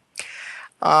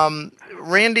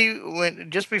 Randy,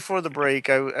 just before the break,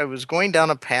 I was going down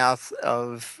a path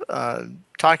of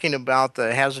talking about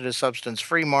the hazardous substance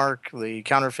free mark, the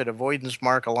counterfeit avoidance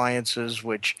mark alliances,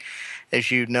 which,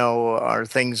 as you know, are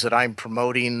things that I'm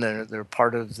promoting. They're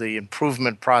part of the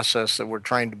improvement process that we're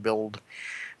trying to build.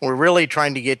 We're really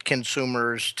trying to get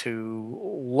consumers to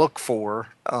look for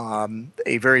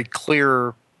a very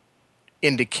clear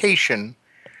indication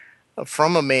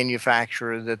from a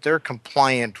manufacturer that they're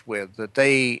compliant with, that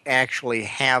they actually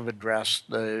have addressed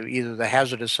either the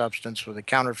hazardous substance or the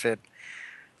counterfeit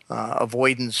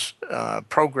avoidance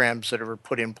programs that are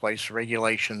put in place,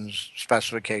 regulations,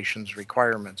 specifications,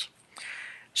 requirements.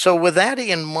 So with that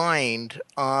in mind,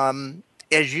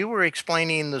 as you were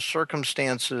explaining the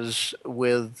circumstances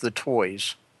with the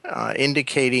toys,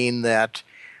 indicating that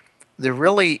there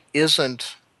really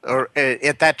isn't, or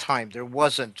at that time, there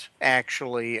wasn't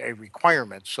actually a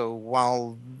requirement. So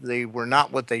while they were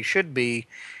not what they should be,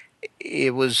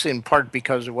 it was in part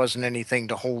because there wasn't anything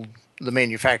to hold the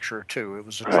manufacturer to. It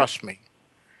was a trust me.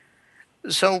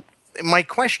 So my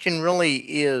question really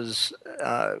is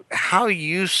how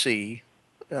you see,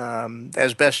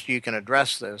 as best you can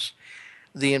address this,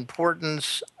 the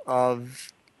importance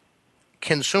of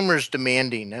consumers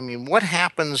demanding. I mean, what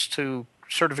happens to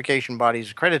certification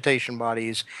bodies, accreditation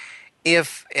bodies,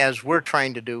 if, as we're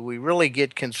trying to do, we really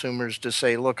get consumers to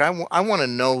say, look, I want to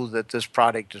know that this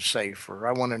product is safe, or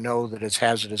I want to know that it's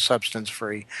hazardous substance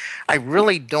free. I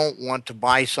really don't want to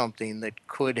buy something that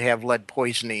could have lead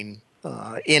poisoning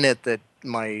in it that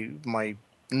my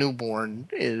newborn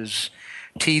is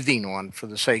teething on for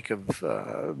the sake of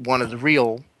one of the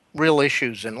real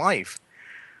issues in life.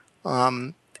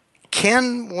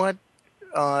 Can what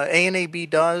ANAB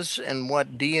does and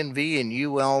what DNV and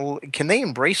UL, can they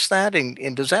embrace that?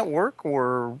 And does that work?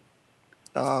 Or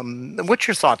what's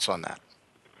your thoughts on that?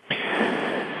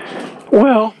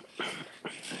 Well,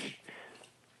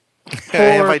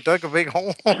 have I dug a big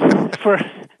hole?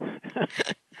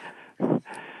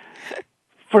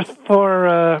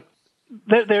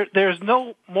 There's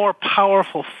no more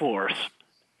powerful force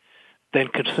than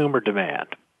consumer demand.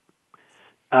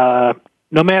 No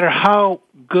matter how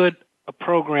good a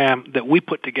program that we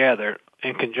put together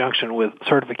in conjunction with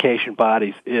certification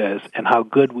bodies is, and how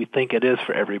good we think it is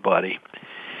for everybody,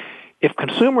 if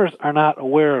consumers are not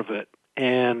aware of it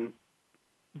and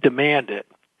demand it,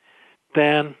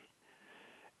 then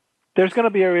there's going to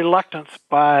be a reluctance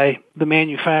by the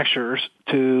manufacturers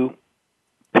to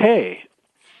pay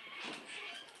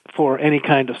for any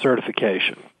kind of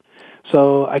certification.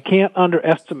 So I can't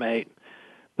underestimate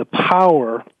the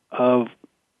power of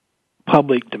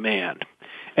public demand.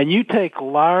 And you take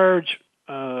large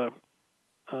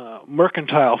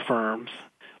mercantile firms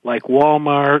like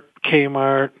Walmart,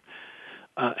 Kmart,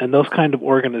 and those kind of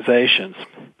organizations,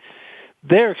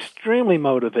 they're extremely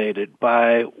motivated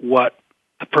by what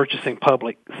the purchasing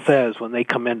public says when they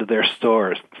come into their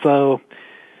stores. So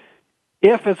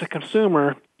if, as a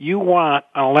consumer, you want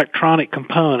an electronic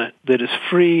component that is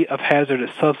free of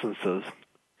hazardous substances,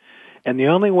 and the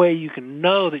only way you can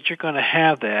know that you're going to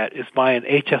have that is by an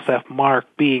HSF mark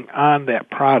being on that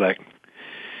product,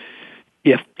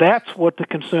 if that's what the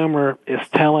consumer is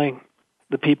telling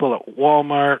the people at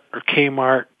Walmart or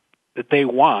Kmart that they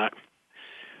want,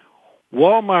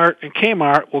 Walmart and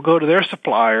Kmart will go to their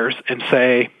suppliers and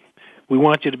say, we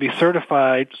want you to be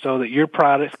certified so that your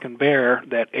products can bear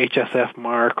that HSF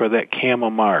mark or that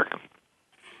CAMA mark.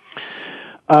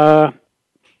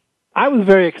 I was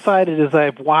very excited as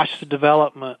I've watched the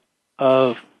development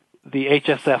of the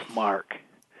HSF mark.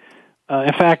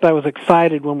 In fact, I was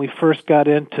excited when we first got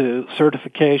into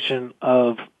certification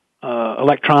of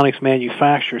electronics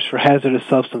manufacturers for hazardous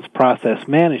substance process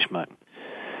management.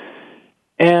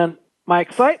 And my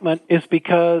excitement is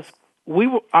because we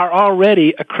are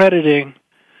already accrediting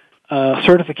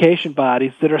certification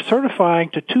bodies that are certifying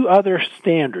to two other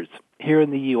standards here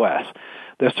in the U.S.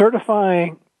 They're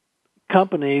certifying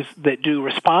companies that do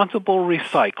responsible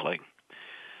recycling,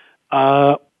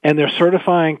 and they're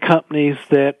certifying companies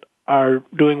that are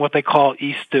doing what they call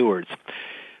e-stewards.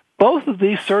 Both of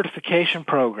these certification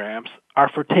programs are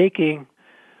for taking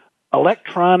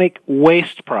electronic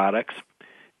waste products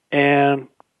and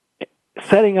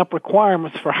setting up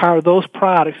requirements for how those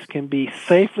products can be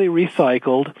safely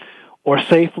recycled or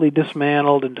safely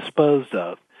dismantled and disposed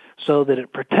of, so that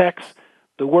it protects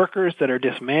the workers that are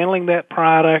dismantling that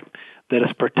product, that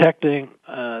is protecting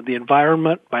the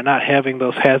environment by not having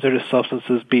those hazardous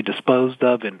substances be disposed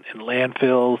of in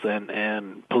landfills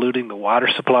and polluting the water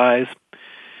supplies.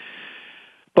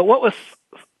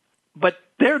 But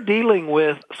they're dealing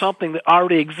with something that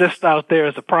already exists out there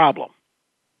as a problem.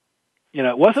 You know,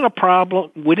 it wasn't a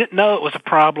problem. We didn't know it was a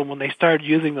problem when they started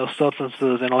using those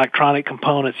substances in electronic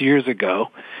components years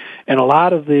ago. And a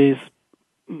lot of these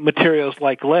materials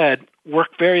like lead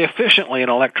work very efficiently in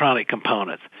electronic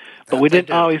components. But we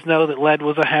didn't always know that lead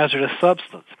was a hazardous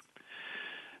substance.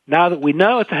 Now that we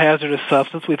know it's a hazardous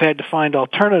substance, we've had to find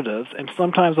alternatives, and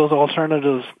sometimes those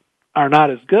alternatives are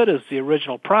not as good as the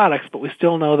original products, but we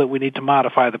still know that we need to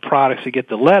modify the products to get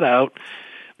the lead out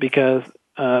because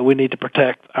we need to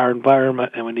protect our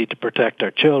environment and we need to protect our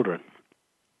children.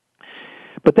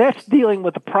 But that's dealing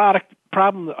with the product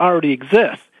problem that already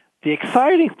exists. The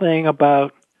exciting thing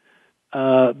about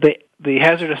the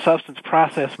Hazardous Substance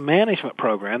Process Management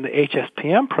Program, the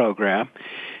HSPM program,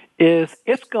 is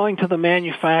it's going to the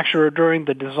manufacturer during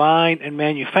the design and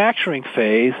manufacturing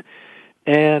phase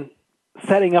and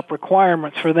setting up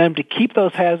requirements for them to keep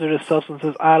those hazardous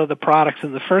substances out of the products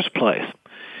in the first place.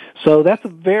 So that's a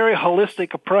very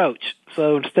holistic approach.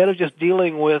 So instead of just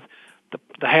dealing with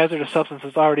the hazardous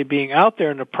substances already being out there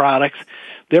in the products,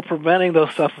 they're preventing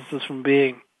those substances from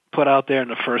being put out there in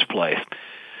the first place.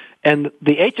 And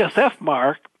the HSF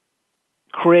mark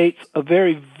creates a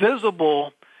very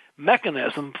visible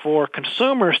mechanism for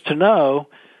consumers to know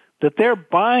that they're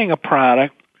buying a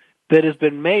product that has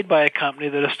been made by a company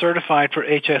that is certified for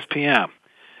HSPM.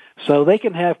 So they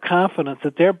can have confidence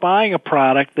that they're buying a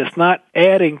product that's not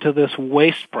adding to this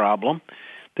waste problem.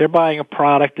 They're buying a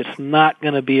product that's not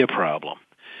going to be a problem.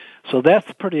 So that's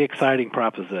a pretty exciting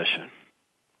proposition.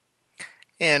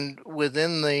 And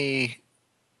within the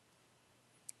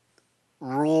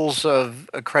rules of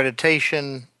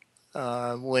accreditation,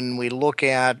 when we look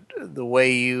at the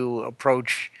way you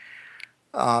approach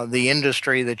the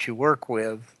industry that you work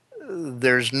with,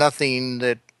 there's nothing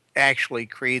that actually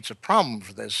creates a problem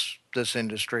for this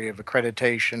industry of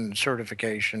accreditation and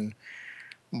certification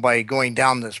by going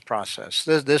down this process.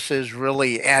 This is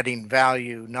really adding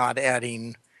value, not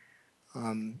adding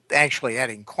actually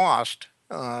adding cost.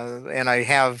 And I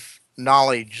have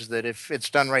knowledge that if it's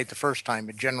done right the first time,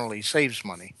 it generally saves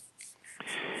money.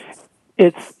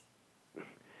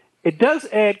 It does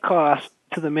add cost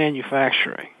to the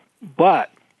manufacturing,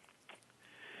 but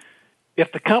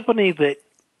if the company that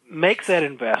makes that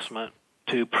investment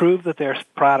to prove that their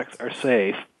products are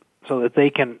safe so that they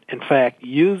can, in fact,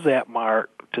 use that mark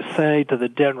to say to the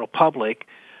general public,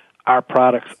 our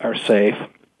products are safe,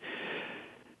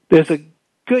 there's a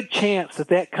good chance that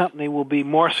that company will be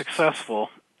more successful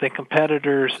than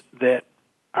competitors that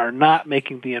are not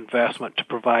making the investment to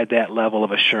provide that level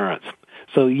of assurance.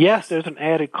 So yes, there's an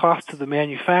added cost to the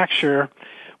manufacturer,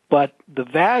 but the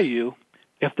value,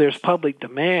 if there's public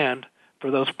demand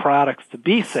for those products to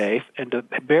be safe and to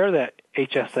bear that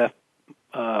HSF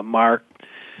mark,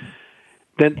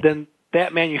 then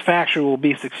that manufacturer will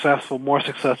be successful, more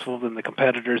successful than the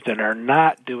competitors that are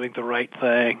not doing the right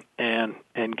thing and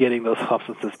getting those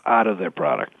substances out of their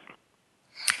product.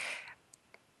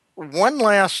 One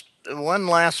last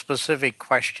specific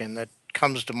question that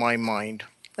comes to my mind,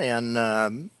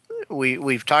 and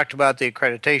we've talked about the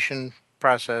accreditation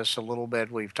process a little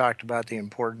bit. We've talked about the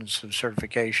importance of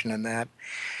certification and that.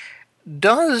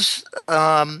 Does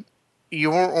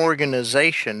your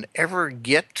organization ever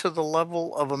get to the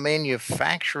level of a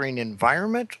manufacturing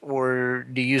environment, or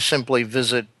do you simply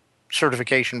visit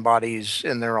certification bodies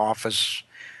in their office,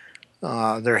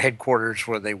 their headquarters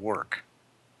where they work?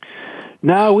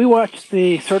 No, we watch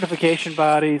the certification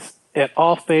bodies at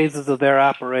all phases of their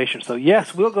operation. So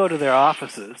yes, we'll go to their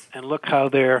offices and look how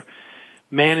they're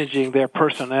managing their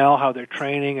personnel, how they're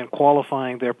training and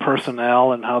qualifying their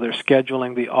personnel, and how they're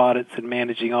scheduling the audits and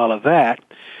managing all of that.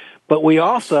 But we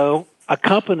also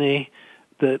accompany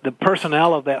the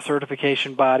personnel of that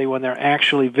certification body when they're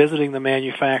actually visiting the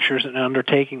manufacturers and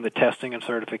undertaking the testing and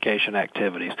certification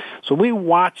activities. So we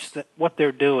watch what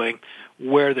they're doing,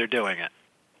 where they're doing it.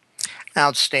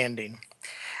 Outstanding.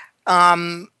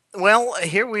 Well,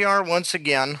 here we are once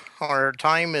again. Our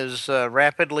time is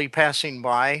rapidly passing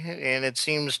by, and it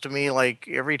seems to me like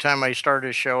every time I start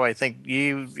a show, I think,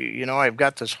 I've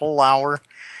got this whole hour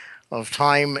of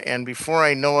time, and before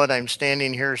I know it, I'm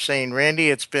standing here saying, Randy,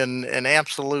 it's been an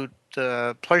absolute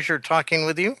pleasure talking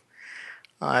with you.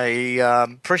 I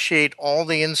appreciate all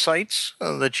the insights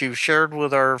that you've shared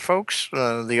with our folks,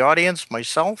 the audience,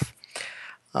 myself.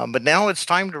 But now it's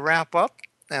time to wrap up.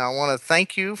 And I want to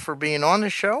thank you for being on the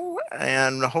show,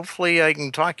 and hopefully I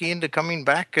can talk you into coming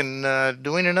back and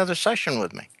doing another session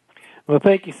with me. Well,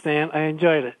 thank you, Stan. I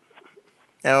enjoyed it.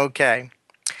 Okay.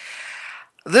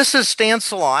 This is Stan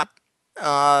Salot,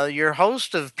 your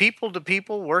host of People to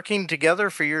People Working Together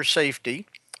for Your Safety.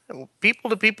 People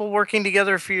to People Working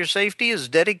Together for Your Safety is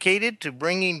dedicated to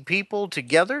bringing people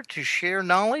together to share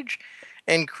knowledge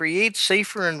and create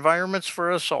safer environments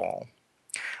for us all.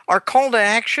 Our call to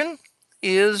action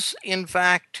is, in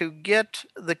fact, to get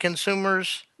the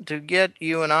consumers, to get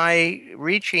you and I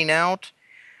reaching out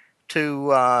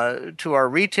to our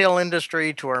retail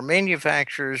industry, to our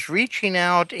manufacturers, reaching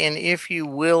out and, if you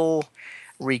will,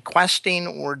 requesting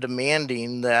or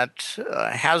demanding that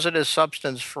hazardous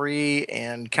substance-free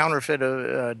and counterfeit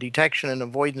detection and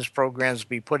avoidance programs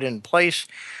be put in place,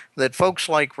 that folks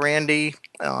like Randy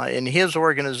in his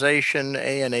organization,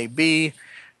 ANAB,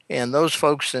 and those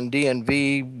folks in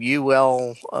DNV,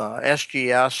 UL,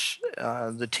 SGS,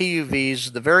 the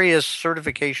TUVs, the various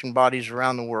certification bodies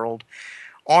around the world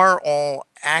are all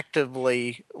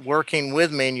actively working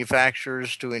with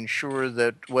manufacturers to ensure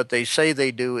that what they say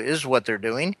they do is what they're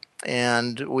doing.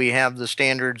 And we have the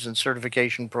standards and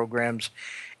certification programs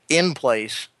in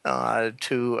place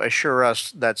to assure us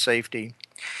that safety.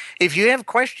 If you have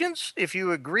questions, if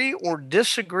you agree or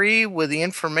disagree with the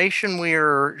information we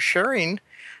are sharing,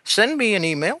 send me an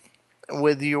email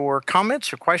with your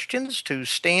comments or questions to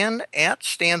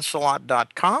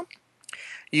stan@stansalot.com.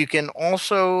 You can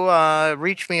also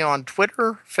reach me on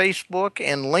Twitter, Facebook,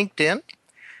 and LinkedIn.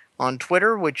 On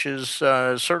Twitter, which is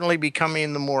certainly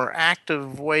becoming the more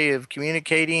active way of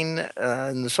communicating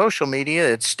in the social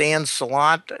media, it's Stan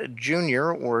Salot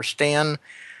Jr. or Stan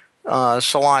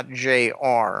Salot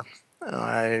Jr.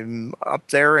 I'm up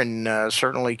there and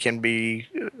certainly can be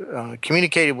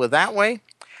communicated with that way.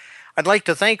 I'd like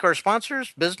to thank our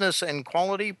sponsors, Business and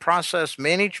Quality Process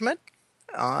Management,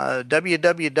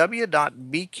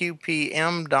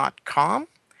 www.bqpm.com.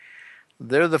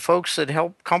 They're the folks that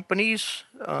help companies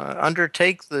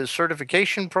undertake the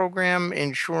certification program,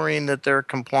 ensuring that they're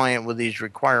compliant with these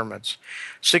requirements.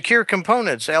 Secure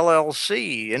Components,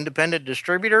 LLC, independent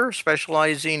distributor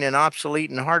specializing in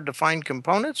obsolete and hard-to-find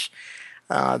components.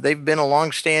 They've been a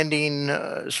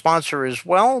long-standing sponsor as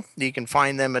well. You can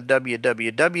find them at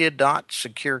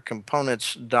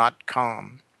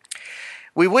www.securecomponents.com.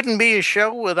 We wouldn't be a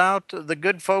show without the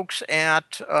good folks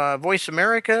at Voice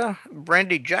America.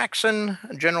 Brandy Jackson,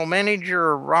 General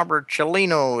Manager; Robert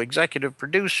Cellino, Executive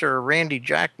Producer; Randy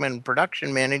Jackman,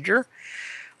 Production Manager;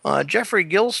 Jeffrey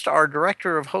Gilst, our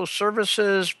Director of Host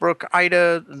Services; Brooke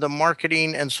Ida, the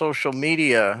Marketing and Social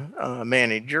Media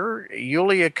Manager;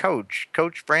 Yulia Coach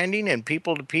Branding and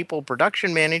People-to-People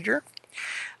Production Manager.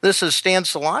 This is Stan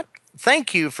Salot.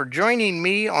 Thank you for joining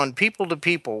me on People to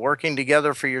People, working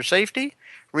together for your safety.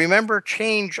 Remember,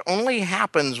 change only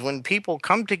happens when people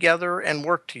come together and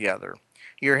work together.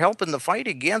 Your help in the fight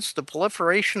against the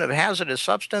proliferation of hazardous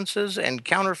substances and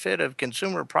counterfeit of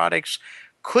consumer products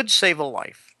could save a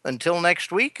life. Until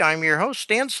next week, I'm your host,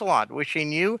 Stan Salot,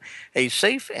 wishing you a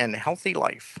safe and healthy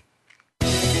life.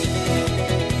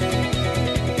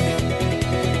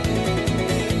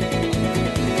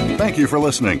 Thank you for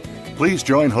listening. Please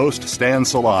join host Stan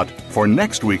Salot for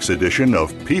next week's edition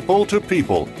of People to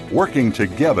People, working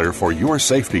together for your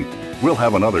safety. We'll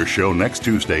have another show next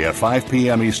Tuesday at 5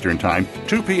 p.m. Eastern Time,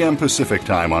 2 p.m. Pacific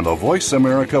Time on the Voice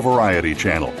America Variety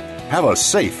Channel. Have a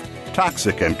safe,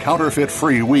 toxic, and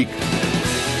counterfeit-free week.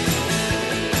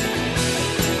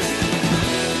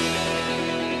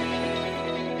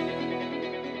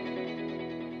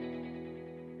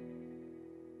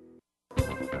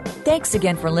 Thanks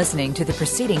again for listening to the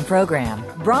preceding program,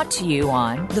 brought to you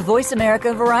on the Voice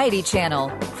America Variety Channel.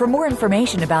 For more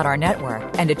information about our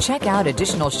network and to check out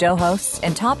additional show hosts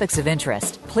and topics of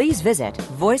interest, please visit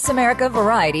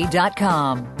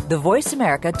voiceamericavariety.com. The Voice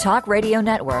America Talk Radio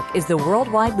Network is the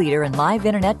worldwide leader in live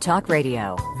Internet talk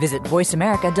radio. Visit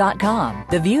voiceamerica.com.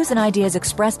 The views and ideas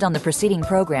expressed on the preceding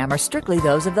program are strictly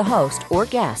those of the host or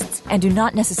guests and do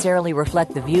not necessarily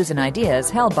reflect the views and ideas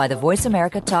held by the Voice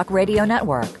America Talk Radio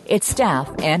Network, its staff,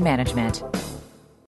 and management.